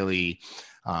 really.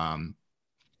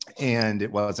 And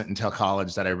it wasn't until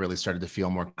college that I really started to feel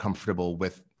more comfortable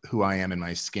with who I am in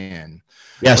my skin.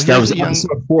 Yes, that was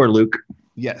episode 4, Luke.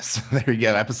 Yes, there you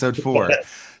go, episode 4.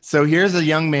 So here's a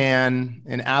young man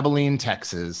in Abilene,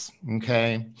 Texas,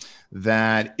 okay,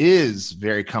 that is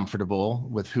very comfortable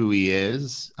with who he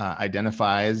is,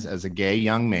 identifies as a gay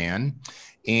young man,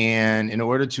 and in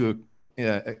order to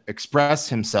express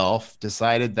himself,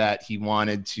 decided that he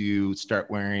wanted to start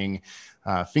wearing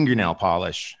fingernail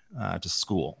polish to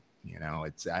school.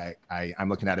 I'm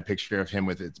looking at a picture of him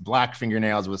with its black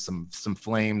fingernails with some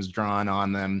flames drawn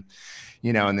on them,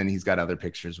 and then he's got other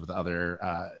pictures with other,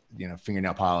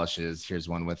 fingernail polishes. Here's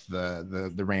one with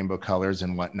the rainbow colors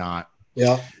and whatnot.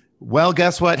 Yeah. Well,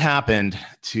 guess what happened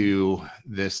to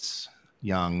this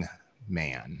young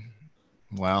man?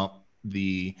 Well,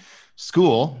 the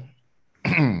school,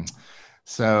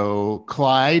 so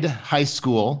Clyde High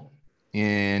School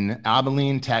in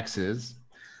Abilene, Texas,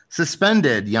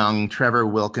 suspended young Trevor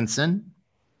Wilkinson,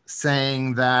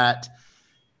 saying that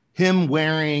him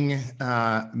wearing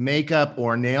makeup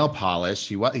or nail polish,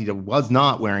 he was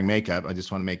not wearing makeup. I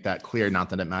just want to make that clear. Not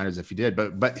that it matters if he did,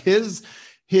 but his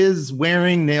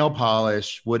wearing nail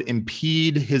polish would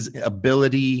impede his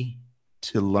ability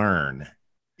to learn.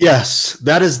 Yes,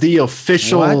 that is the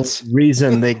official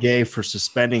reason they gave for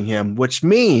suspending him, which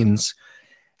means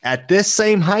at this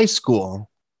same high school,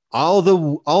 all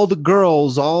the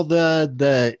girls, all the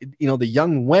the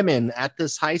young women at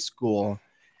this high school,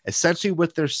 essentially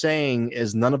what they're saying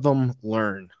is none of them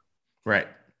learn. Right.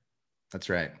 That's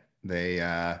right.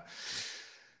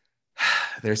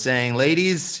 They're saying,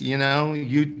 ladies, you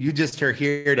just are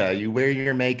here to you wear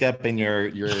your makeup and your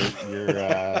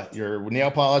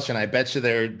nail polish, and I bet you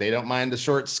they don't mind the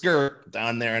short skirt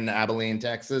down there in Abilene,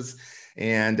 Texas,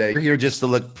 and you're here just to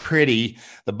look pretty.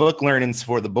 The book learning's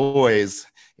for the boys,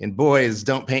 and boys,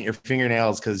 don't paint your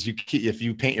fingernails, because if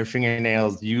you paint your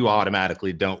fingernails, you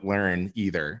automatically don't learn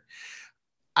either.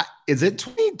 Is it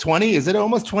 2020? Is it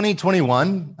almost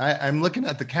 2021? I'm looking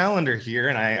at the calendar here,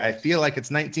 and I feel like it's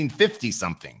 1950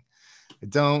 something. I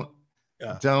don't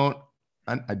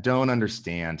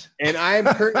understand. And I'm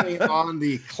currently on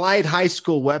the Clyde High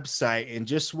School website, and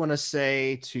just want to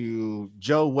say to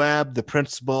Joe Webb, the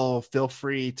principal, feel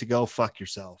free to go fuck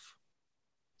yourself.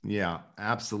 Yeah,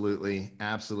 absolutely.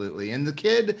 Absolutely. And the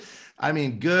kid, I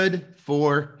mean, good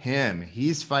for him.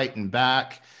 He's fighting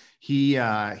back. He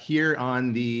here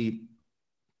on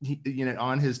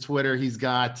on his Twitter, he's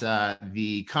got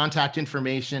the contact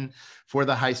information for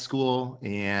the high school,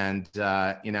 and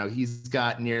he's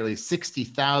got nearly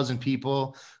 60,000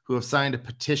 people who have signed a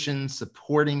petition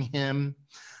supporting him.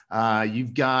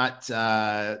 You've got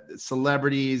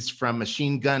celebrities from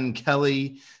Machine Gun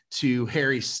Kelly to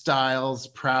Harry Styles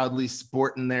proudly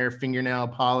sporting their fingernail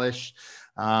polish.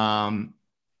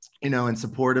 In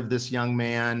support of this young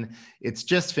man. It's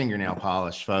just fingernail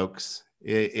polish, folks.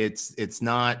 It's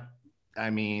not, I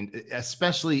mean,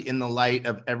 especially in the light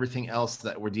of everything else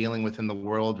that we're dealing with in the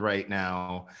world right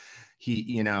now.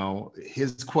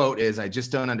 His quote is, "I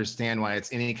just don't understand why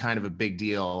it's any kind of a big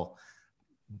deal."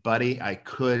 Buddy, I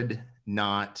could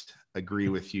not agree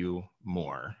with you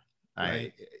more.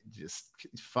 Right. I just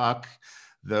fuck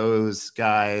those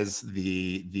guys,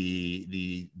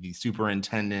 the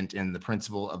superintendent and the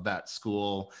principal of that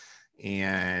school,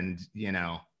 and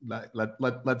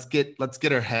let's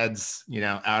get our heads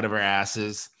out of our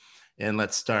asses, and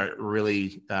let's start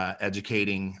really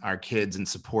educating our kids and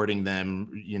supporting them,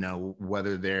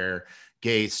 whether they're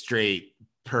gay, straight,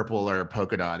 purple, or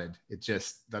polka dotted.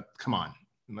 Come on,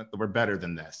 we're better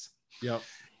than this. Yep.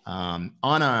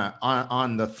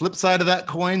 On the flip side of that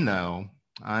coin, though,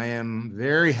 I am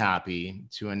very happy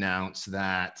to announce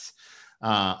that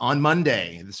on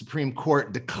Monday, the Supreme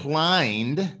Court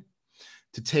declined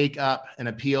to take up an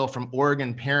appeal from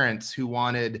Oregon parents who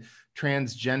wanted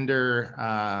transgender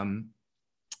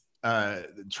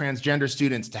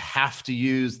students to have to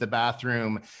use the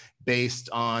bathroom based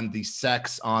on the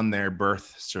sex on their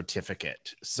birth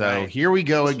certificate. So Here we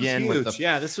go again with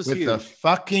the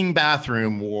fucking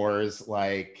bathroom wars.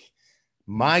 Like,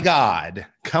 my God,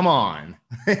 come on.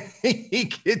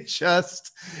 It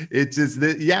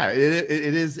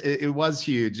was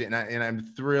huge. And I'm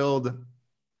thrilled,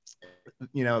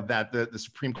 that the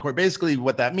Supreme Court, basically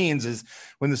what that means is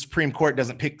when the Supreme Court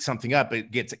doesn't pick something up,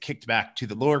 it gets it kicked back to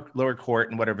the lower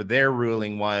court, and whatever their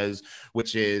ruling was,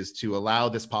 which is to allow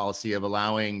this policy of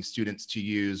allowing students to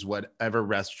use whatever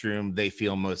restroom they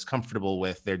feel most comfortable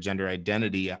with, their gender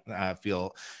identity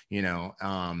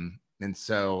and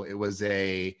so it was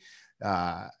it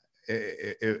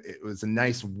was a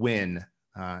nice win.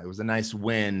 It was a nice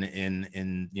win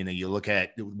in you look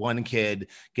at one kid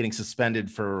getting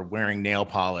suspended for wearing nail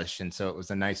polish. And so it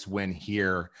was a nice win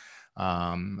here,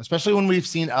 especially when we've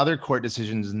seen other court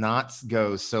decisions not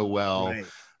go so well. Right.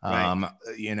 I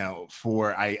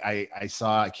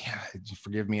saw,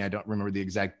 forgive me, I don't remember the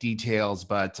exact details,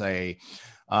 but a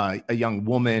young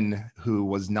woman who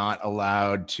was not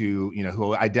allowed to,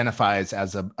 who identifies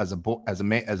as a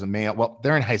male. Well,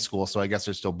 they're in high school, so I guess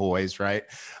they're still boys, right?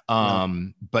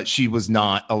 But she was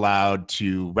not allowed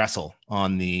to wrestle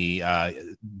on the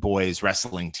boys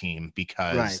wrestling team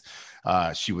because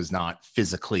she was not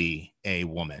physically a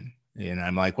woman. And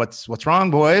I'm like, what's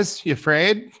wrong, boys? You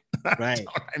afraid? Right.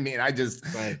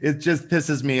 It just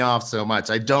pisses me off so much.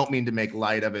 I don't mean to make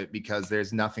light of it, because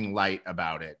there's nothing light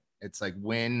about it. It's like,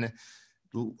 when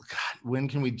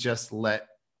can we just let's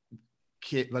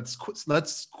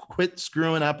quit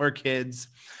screwing up our kids.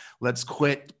 Let's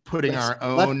quit putting our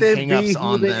own hang-ups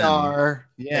on them. Are,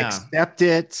 accept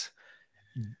it,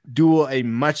 do a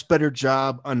much better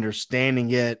job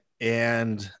understanding it,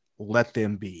 and let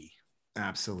them be.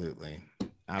 Absolutely.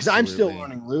 Because I'm still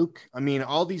learning, Luke. I mean,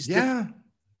 all these different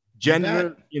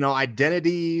gender,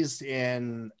 identities,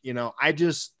 and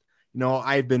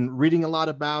I've been reading a lot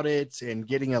about it and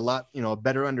getting a lot, a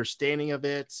better understanding of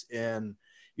it. And,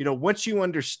 once you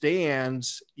understand,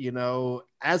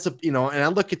 as a, and I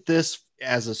look at this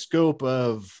as a scope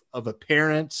of a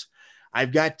parent,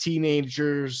 I've got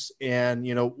teenagers, and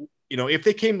if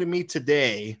they came to me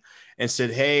today and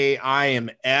said, hey, I am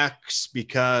X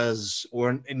because,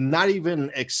 or not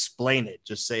even explain it,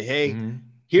 just say, hey,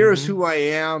 here's who I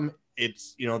am.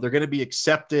 It's, they're going to be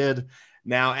accepted.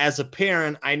 Now, as a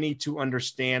parent, I need to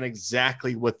understand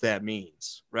exactly what that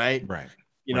means. Right. Right.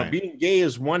 Being gay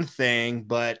is one thing,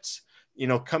 but,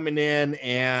 coming in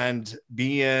and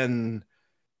being,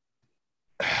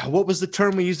 what was the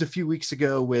term we used a few weeks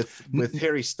ago with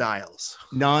Harry Styles?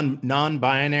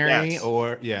 Non-binary. Yes.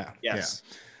 Or yeah. Yes.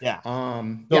 Yeah.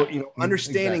 So,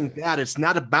 understanding exactly. that it's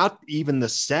not about even the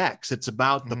sex, it's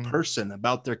about the person,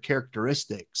 about their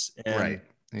characteristics. And, right.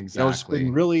 Exactly. it's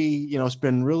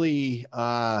been really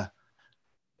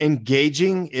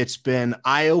engaging. It's been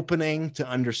eye-opening to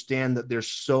understand that there's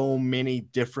so many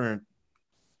different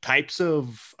types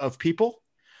of people.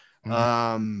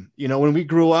 When we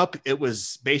grew up, it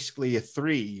was basically a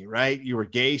 3, right? You were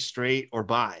gay, straight, or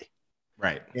bi.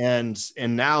 Right. And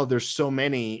now there's so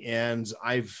many, and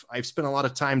I've spent a lot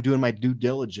of time doing my due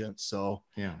diligence. So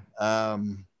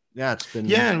it's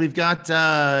been, and we've got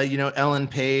Ellen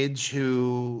Page,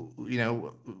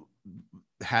 who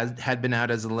had been out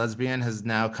as a lesbian, has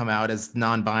now come out as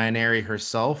non-binary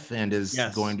herself, and is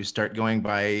going to start going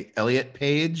by Elliot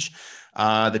Page.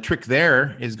 The trick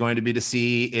there is going to be to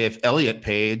see if Elliot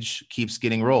Page keeps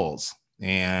getting roles,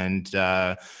 and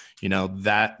that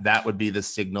would be the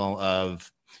signal of,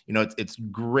 it's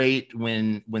great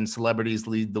when celebrities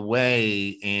lead the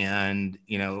way and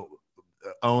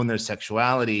own their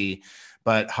sexuality,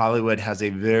 but Hollywood has a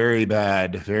very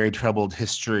bad, very troubled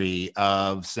history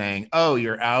of saying, oh,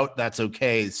 you're out, that's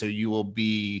okay, so you will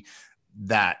be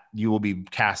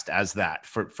cast as that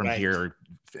from here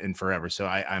and forever. So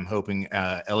I'm hoping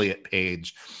Elliot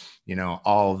Page,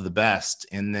 all of the best.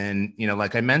 And then,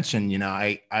 like I mentioned,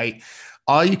 I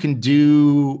all you can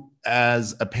do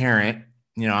as a parent,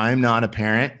 I'm not a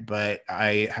parent, but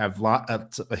I have a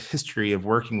history of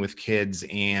working with kids,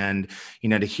 and,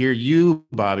 to hear you,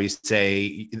 Bobby,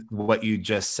 say what you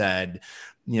just said,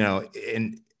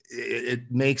 and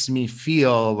it makes me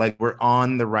feel like we're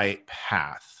on the right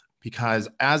path. Because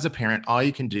as a parent, all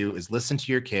you can do is listen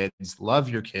to your kids, love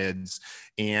your kids,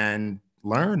 and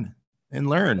learn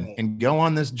and go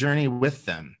on this journey with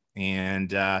them.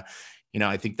 And, I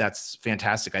think that's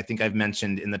fantastic. I think I've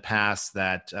mentioned in the past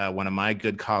that one of my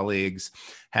good colleagues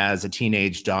has a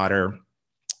teenage daughter,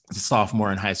 a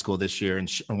sophomore in high school this year,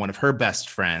 and one of her best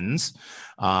friends,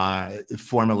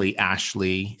 formerly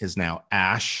Ashley, is now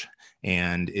Ash,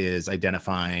 and is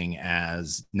identifying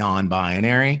as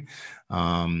non-binary.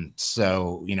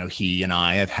 So, he and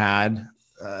I have had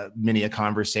many a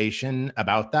conversation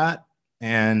about that,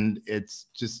 and it's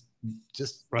just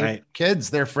right.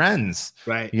 Kids, they're friends,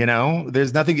 right?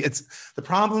 There's nothing. It's the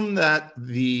problem that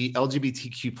the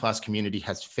LGBTQ plus community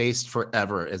has faced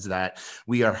forever, is that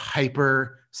we are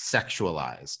hyper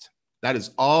sexualized. That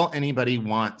is all anybody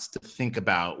wants to think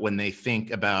about when they think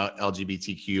about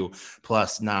LGBTQ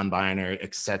plus, non-binary,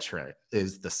 etc.,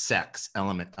 is the sex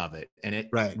element of it. And it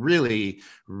really,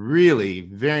 really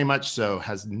very much so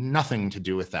has nothing to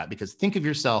do with that. Because think of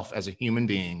yourself as a human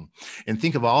being and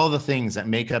think of all the things that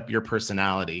make up your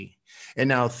personality. And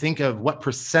now think of what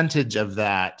percentage of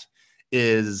that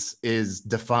is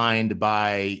defined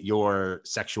by your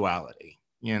sexuality.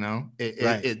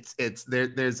 It's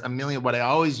there's a million. What I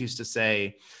always used to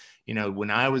say, when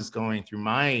I was going through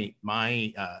my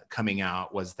coming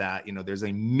out, was that, there's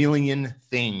a million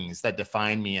things that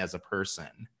define me as a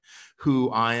person. Who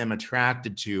I am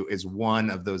attracted to is one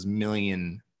of those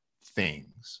million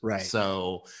things. Right.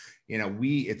 So,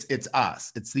 it's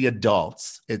us, it's the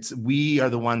adults. We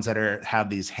are the ones that have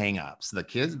these hangups.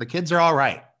 The kids are all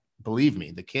right. Believe me,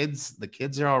 the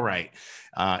kids are all right.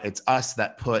 It's us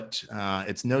that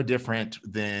it's no different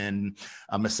than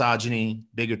misogyny,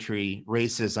 bigotry,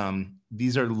 racism.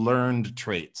 These are learned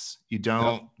traits. You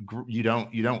don't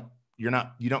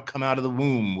come out of the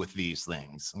womb with these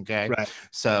things. Okay. Right.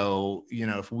 So,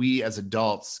 if we as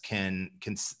adults can,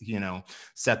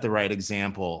 set the right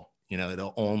example,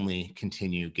 it'll only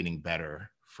continue getting better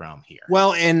from here.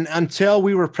 Well, and until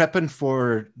we were prepping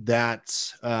for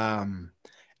that,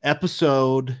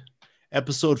 episode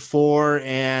 4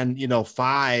 and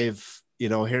 5,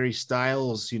 Harry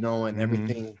Styles, and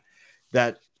everything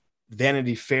that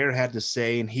Vanity Fair had to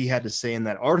say and he had to say in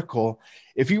that article.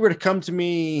 If you were to come to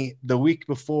me the week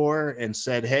before and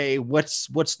said, hey, what's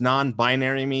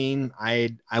non-binary mean, I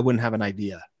wouldn't have an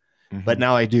idea. But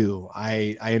now I do.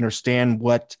 I understand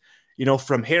what,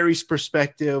 from Harry's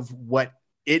perspective, what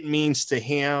it means to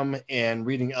him, and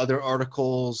reading other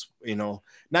articles,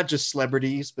 not just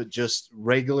celebrities, but just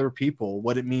regular people,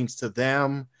 what it means to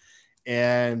them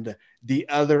and the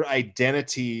other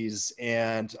identities.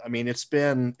 And I mean, it's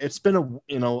been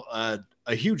a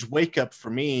huge wake up for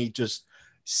me, just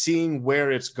seeing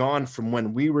where it's gone from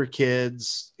when we were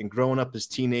kids and growing up as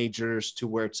teenagers to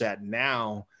where it's at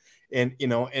now. And,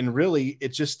 and really it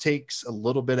just takes a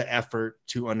little bit of effort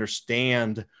to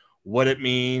understand what it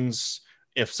means.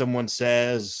 If someone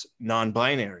says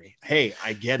non-binary, hey,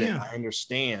 I get it. I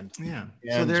understand. Yeah.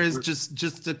 And so there is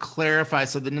just to clarify.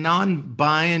 So the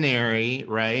non-binary,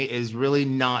 right, is really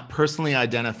not personally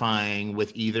identifying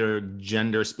with either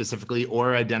gender specifically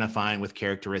or identifying with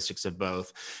characteristics of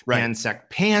both. Right.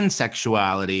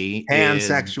 Pansexuality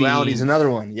is another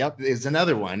one. Yep. Is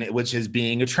another one, which is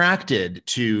being attracted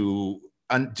to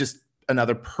just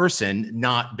another person,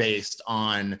 not based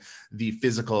on the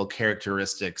physical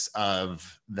characteristics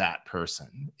of that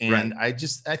person. And right.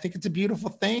 I think it's a beautiful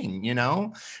thing,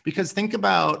 because think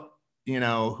about,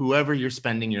 whoever you're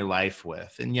spending your life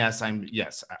with. And yes,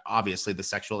 obviously the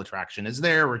sexual attraction is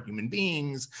there. We're human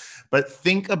beings, but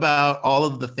think about all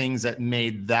of the things that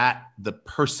made that the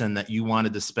person that you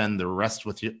wanted to spend the rest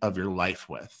of your life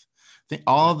with.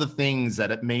 All the things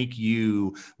that make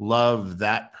you love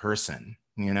that person.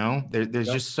 There's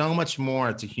just so much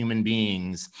more to human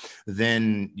beings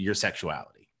than your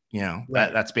sexuality.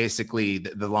 Right. That's basically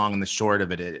the long and the short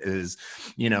of it is,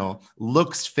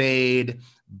 looks fade,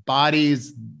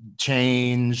 bodies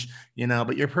change,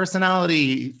 but your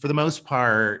personality for the most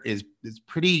part is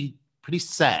pretty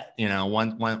set,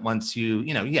 once you,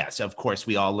 yes, of course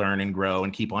we all learn and grow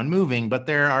and keep on moving, but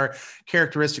there are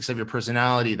characteristics of your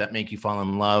personality that make you fall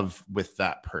in love with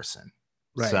that person.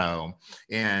 Right. So,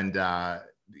 and,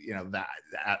 that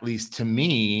at least to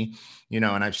me, and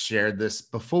I've shared this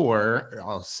before,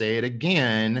 I'll say it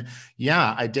again.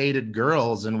 Yeah, I dated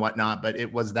girls and whatnot, but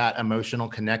it was that emotional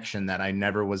connection that I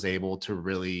never was able to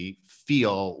really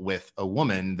feel with a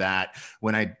woman, that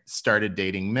when I started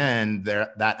dating men,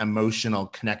 that emotional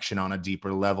connection on a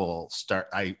deeper level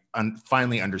I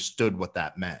finally understood what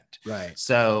that meant. Right.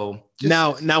 So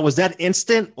now was that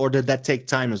instant, or did that take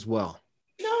time as well?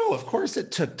 No, of course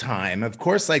it took time. Of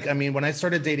course, when I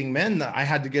started dating men, I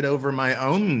had to get over my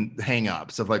own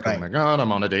hangups of right. Oh my God,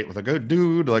 I'm on a date with a good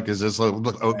dude. Is this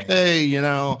okay?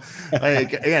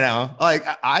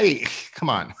 Come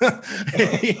on.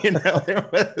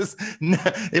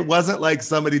 It wasn't like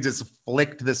somebody just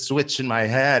flicked the switch in my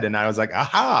head and I was like,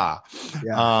 aha.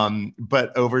 Yeah.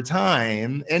 But over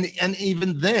time, and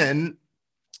even then,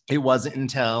 it wasn't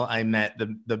until I met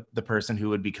the person who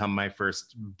would become my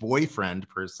first boyfriend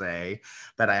per se,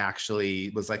 that I actually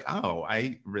was like, oh,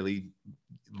 I really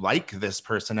like this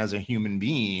person as a human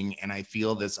being. And I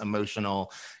feel this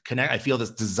emotional connect. I feel this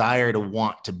desire to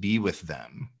want to be with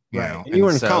them. Right. And you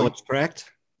were in college,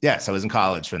 correct? Yes, I was in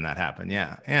college when that happened.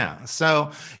 Yeah.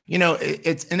 So,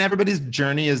 it's, and everybody's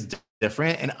journey is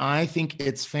different. And I think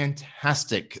it's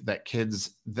fantastic that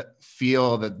kids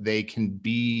feel that they can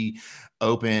be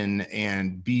open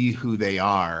and be who they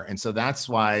are. And so that's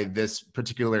why this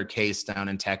particular case down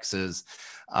in Texas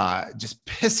just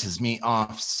pisses me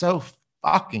off so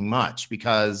fucking much,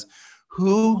 because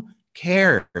who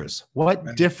cares?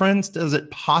 What difference does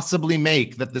it possibly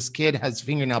make that this kid has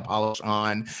fingernail polish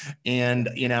on and,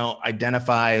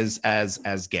 identifies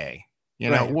as gay?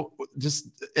 Just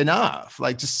enough.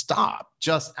 Just stop.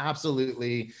 Just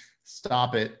absolutely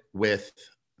stop it with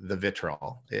the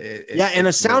vitriol. And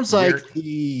it sounds like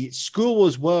the school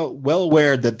was well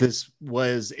aware that this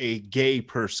was a gay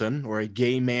person or a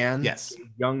gay man. Yes. A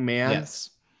young man. Yes.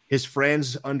 His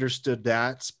friends understood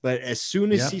that, but as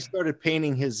soon as he started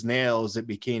painting his nails, it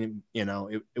became,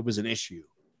 it was an issue.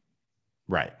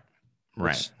 Right.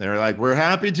 They're like, we're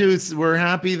happy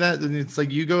that it's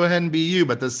like, you go ahead and be you,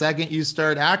 but the second you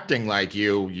start acting like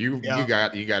you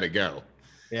got to go.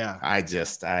 Yeah.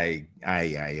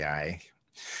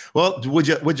 Well, would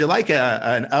you like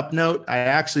an up note? I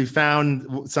actually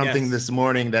found something this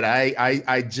morning that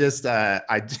I just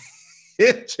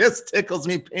it just tickles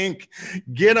me pink.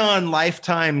 Get on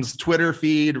Lifetime's Twitter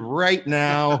feed right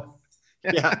now.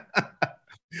 Yeah.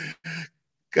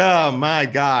 Oh my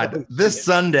God. This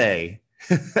Sunday,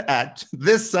 the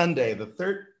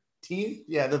 13th.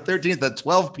 Yeah, the 13th at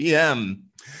 12 p.m.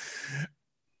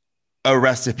 A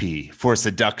Recipe for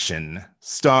Seduction,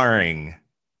 starring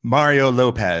Mario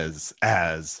Lopez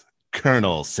as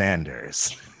Colonel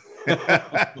Sanders.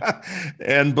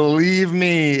 And believe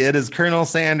me, it is Colonel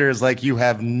Sanders like you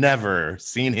have never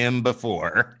seen him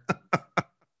before.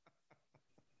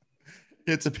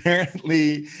 It's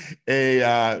apparently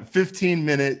a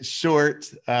 15-minute short,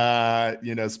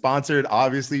 sponsored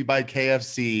obviously by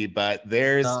KFC, but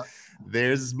there's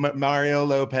Mario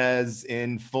Lopez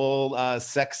in full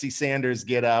sexy Sanders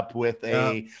get up with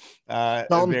a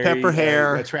salt and pepper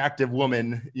hair, attractive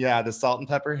woman. Yeah, the salt and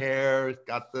pepper hair,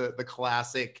 got the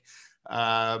classic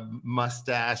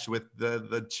mustache with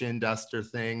the chin duster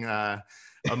thing.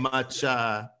 A much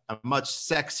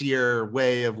sexier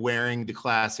way of wearing the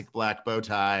classic black bow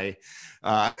tie.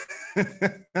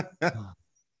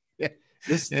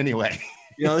 Anyway,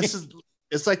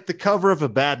 it's like the cover of a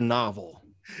bad novel.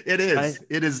 It is. Right?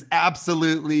 It is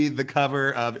absolutely the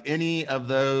cover of any of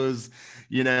those,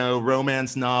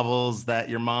 romance novels that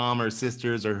your mom or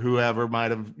sisters or whoever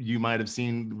you might have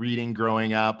seen reading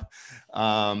growing up.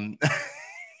 That's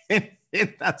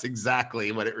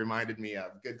exactly what it reminded me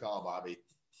of. Good call, Bobby.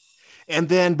 And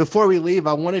then before we leave,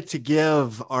 I wanted to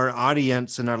give our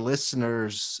audience and our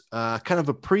listeners kind of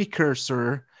a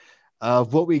precursor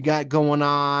of what we got going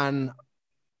on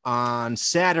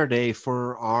Saturday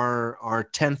for our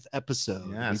 10th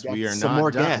episode. Yes, we are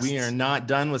not done. We are not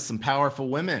done with some powerful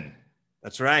women.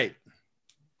 That's right.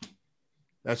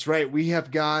 We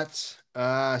have got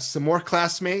some more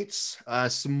classmates,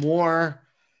 some more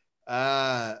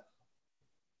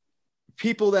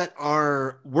people that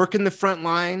are working the front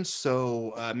lines.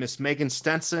 So Miss Megan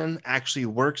Stenson actually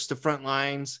works the front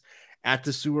lines at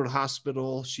the Seward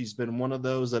Hospital. She's been one of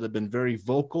those that have been very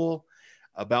vocal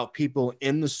about people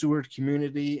in the Seward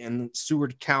community and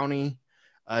Seward County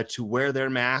to wear their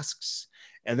masks.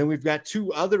 And then we've got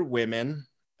two other women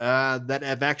that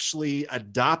have actually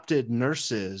adopted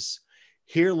nurses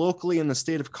here locally in the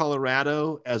state of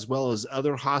Colorado, as well as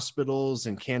other hospitals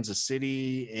in Kansas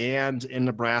City and in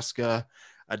Nebraska,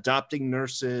 adopting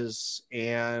nurses.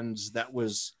 And that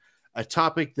was a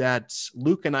topic that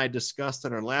Luke and I discussed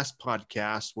in our last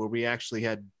podcast, where we actually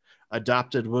had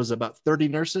adopted about 30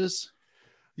 nurses.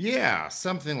 Yeah,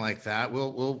 something like that.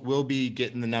 We'll be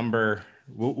getting the number.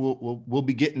 We'll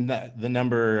be getting the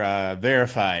number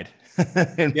verified,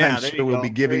 and I'm sure we'll be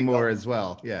giving more as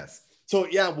well. Yes. So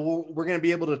yeah, we're going to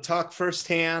be able to talk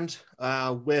firsthand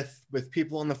with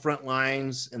people on the front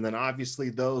lines, and then obviously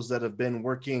those that have been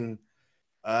working,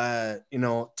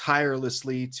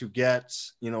 tirelessly to get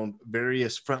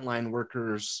various frontline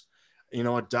workers,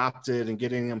 adopted and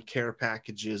getting them care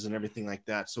packages and everything like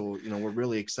that. So, we're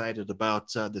really excited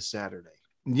about this Saturday.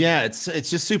 Yeah, it's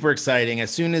just super exciting.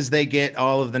 As soon as they get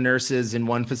all of the nurses in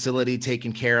one facility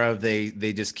taken care of,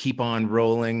 they just keep on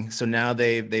rolling. So now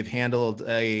they've handled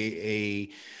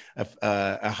a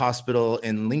hospital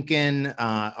in Lincoln,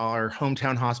 our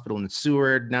hometown hospital in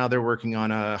Seward. Now they're working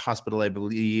on a hospital, I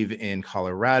believe, in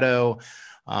Colorado.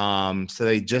 So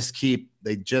they just keep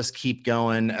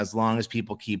going as long as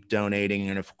people keep donating.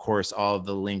 And of course, all of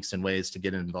the links and ways to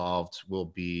get involved will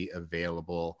be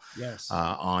available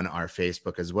on our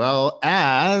Facebook, as well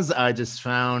as I just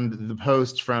found the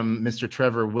post from Mr.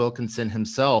 Trevor Wilkinson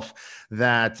himself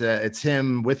that it's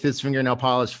him with his fingernail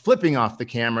polish flipping off the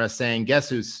camera saying, guess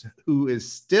who is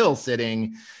still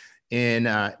sitting in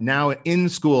now in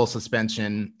school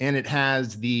suspension, and it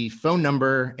has the phone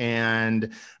number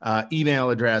and email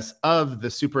address of the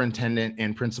superintendent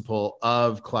and principal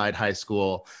of Clyde High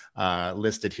School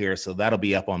listed here. So that'll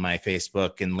be up on my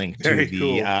Facebook and linked to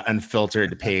the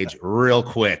Unfiltered page real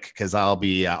quick, because I'll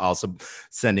be also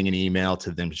sending an email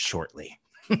to them shortly.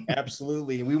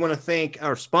 Absolutely. We want to thank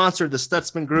our sponsor, the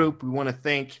Stutzman Group. We want to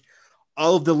thank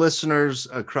all of the listeners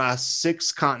across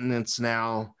 6 continents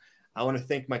now. I want to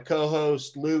thank my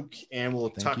co-host, Luke, and we'll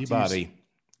talk to you, Bobby.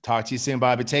 Talk to you soon,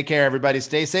 Bobby. Take care, everybody.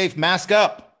 Stay safe. Mask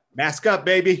up. Mask up,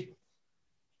 baby.